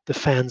the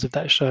fans of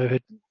that show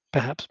had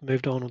perhaps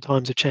moved on or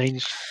times have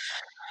changed.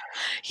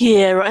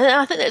 Yeah, right.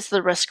 I think that's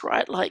the risk,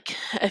 right? Like,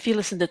 if you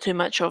listen to too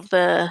much of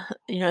the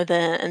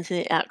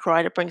internet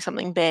outcry to bring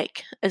something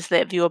back, is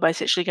that viewer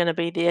base actually going to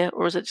be there,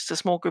 or is it just a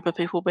small group of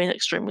people being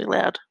extremely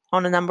loud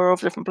on a number of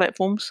different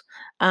platforms?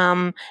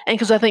 And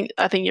because I think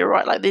you're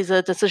right. Like, there's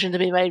a decision to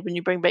be made when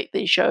you bring back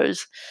these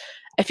shows.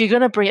 If you're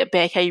going to bring it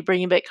back, are you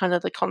bringing back kind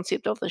of the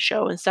concept of the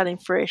show and starting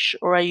fresh,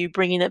 or are you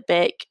bringing it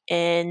back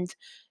and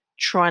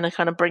trying to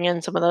kind of bring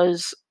in some of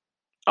those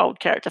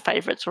old character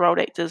favorites or old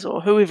actors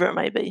or whoever it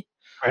may be?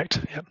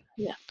 Correct. Yeah.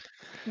 Yeah.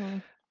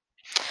 Mm.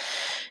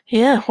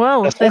 Yeah,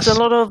 well, That's us.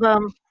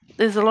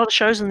 there's a lot of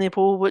shows in there,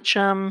 Paul, which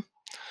I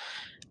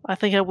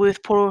think are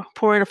worth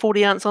pouring a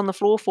 40 ounce on the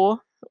floor for.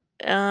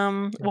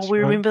 While That's we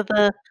right. remember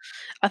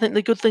I think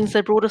the good things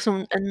they brought us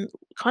and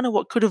kind of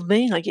what could have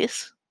been, I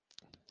guess.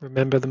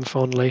 Remember them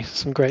fondly.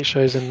 Some great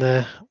shows in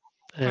there,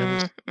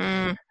 and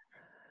Mm.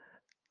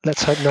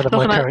 let's hope none of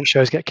Look, my and current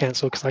shows get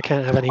cancelled because I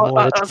can't have any more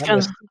I added to was that gonna,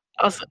 list.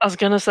 I was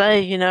gonna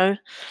say,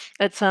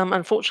 it's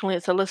unfortunately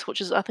it's a list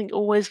which is I think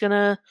always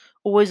gonna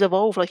always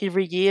evolve. Like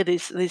every year,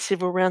 there's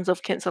several rounds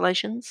of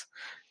cancellations,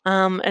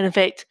 and in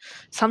fact,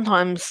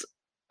 sometimes,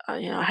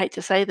 I hate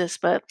to say this,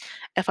 but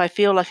if I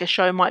feel like a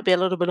show might be a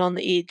little bit on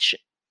the edge,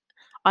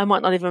 I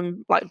might not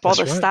even like That's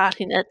bother right.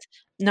 starting it,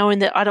 knowing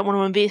that I don't want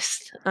to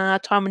invest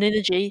time and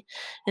energy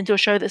into a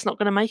show that's not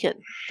going to make it.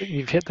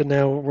 You've hit the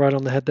nail right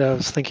on the head there. I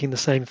was thinking the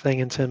same thing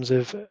in terms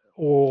of,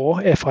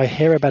 or if I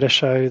hear about a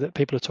show that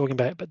people are talking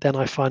about, but then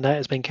I find out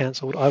it's been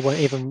cancelled, I won't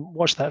even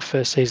watch that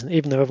first season,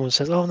 even though everyone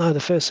says, "Oh no, the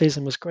first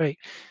season was great."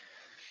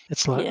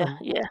 It's like Yeah,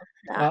 yeah,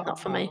 nah, not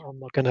for me. I'm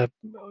not going to,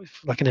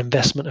 like, an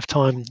investment of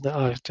time that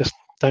I just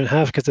don't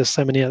have because there's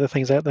so many other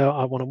things out there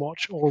I want to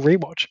watch or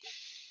rewatch.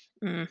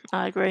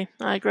 I agree.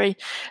 I agree.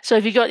 So,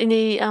 have you got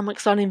any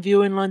exciting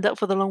viewing lined up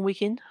for the long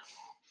weekend?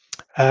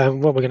 Well,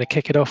 we're going to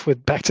kick it off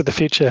with Back to the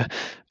Future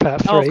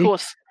Part Oh, of 3,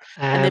 course.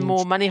 And then and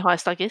more Money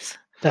Heist, I guess.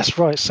 that's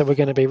right. So we're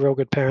going to be real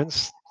good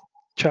parents,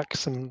 chuck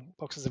some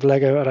boxes of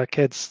Lego at our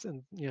kids,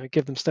 and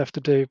give them stuff to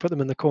do, put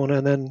them in the corner,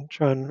 and then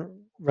try and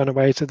run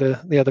away to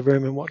the other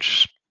room and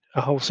watch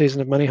a whole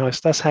season of Money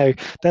Heist.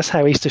 That's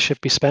how Easter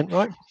should be spent,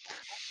 right?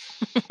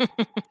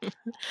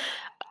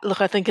 Look,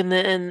 I think in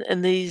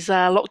these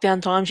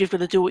lockdown times, you've got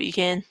to do what you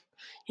can.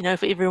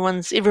 For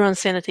everyone's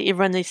sanity,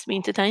 everyone needs to be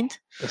entertained.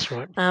 That's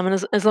right. And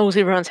as long as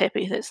everyone's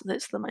happy,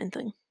 that's the main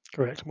thing.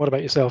 Correct. What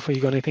about yourself? Have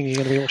you got anything you're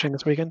going to be watching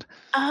this weekend?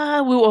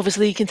 We'll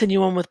obviously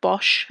continue on with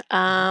Bosch.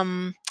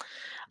 I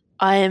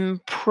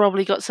am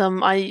probably got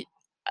some. I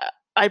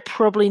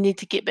probably need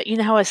to get back. You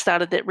know how I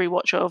started that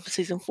rewatch of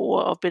season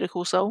 4 of Better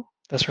Call Saul.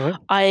 That's right.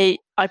 I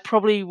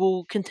probably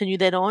will continue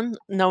that on,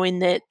 knowing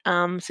that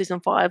season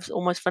 5's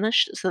almost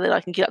finished, so that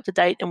I can get up to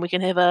date and we can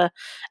have a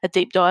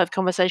deep dive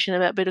conversation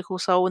about Better Call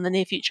Saul in the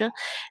near future.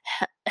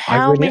 I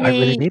How really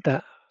many need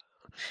that.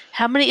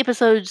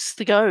 episodes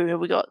to go? Have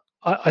we got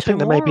I 2 think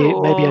there more, maybe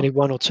or only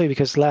one or two,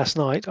 because last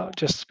night,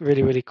 just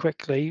really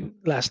quickly,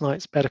 last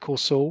night's Better Call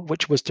Saul,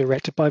 which was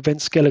directed by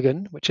Vince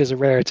Gilligan, which is a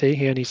rarity.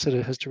 He only sort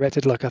of has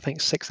directed, like, I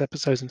think 6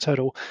 episodes in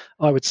total.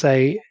 I would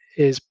say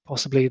is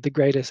possibly the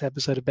greatest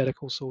episode of Better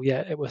Call Saul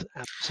yet. It was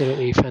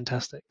absolutely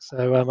fantastic.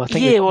 So I think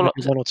we've yeah? got Well,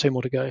 maybe one or two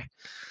more to go.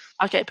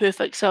 okay,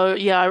 perfect. So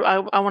yeah,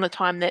 I want to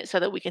time that so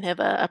that we can have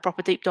a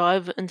proper deep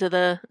dive into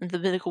the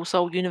Better Call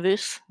Saul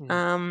universe.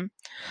 Mm.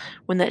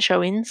 When that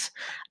show ends.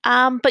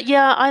 But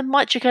yeah, I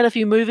might check out a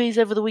few movies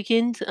over the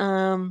weekend.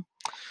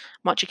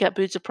 Might check out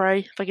Birds of Prey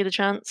if I get a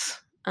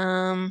chance.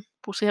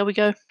 We'll see how we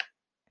go.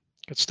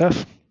 Good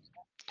stuff.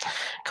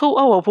 Cool.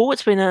 Oh well, Paul,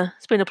 it's been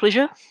a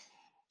pleasure.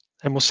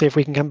 And we'll see if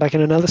we can come back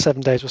in another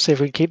 7 days. We'll see if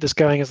we can keep this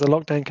going as the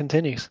lockdown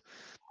continues.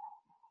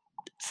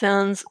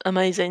 Sounds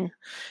amazing.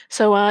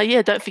 So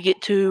yeah, don't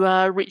forget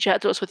to reach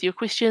out to us with your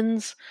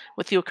questions,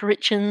 with your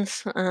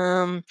corrections.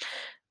 Don't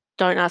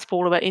ask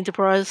Paul about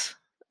Enterprise.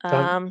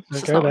 Don't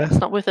It's go there.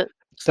 not worth it.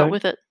 It's not Don't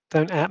worth it.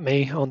 don't at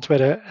me on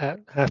Twitter at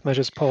Half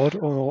Measures Pod,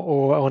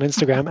 or on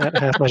Instagram at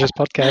Half Measures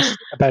Podcast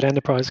about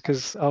Enterprise,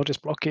 because I'll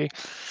just block you.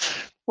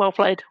 Well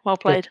played. Well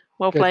Good, played.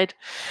 Well good. played.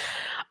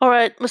 All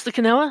right, Mr.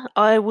 Kanoa,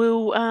 I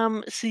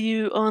will see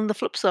you on the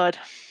flip side.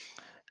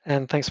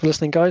 And thanks for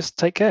listening, guys.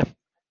 Take care.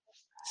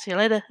 See you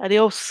later.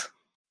 Adios.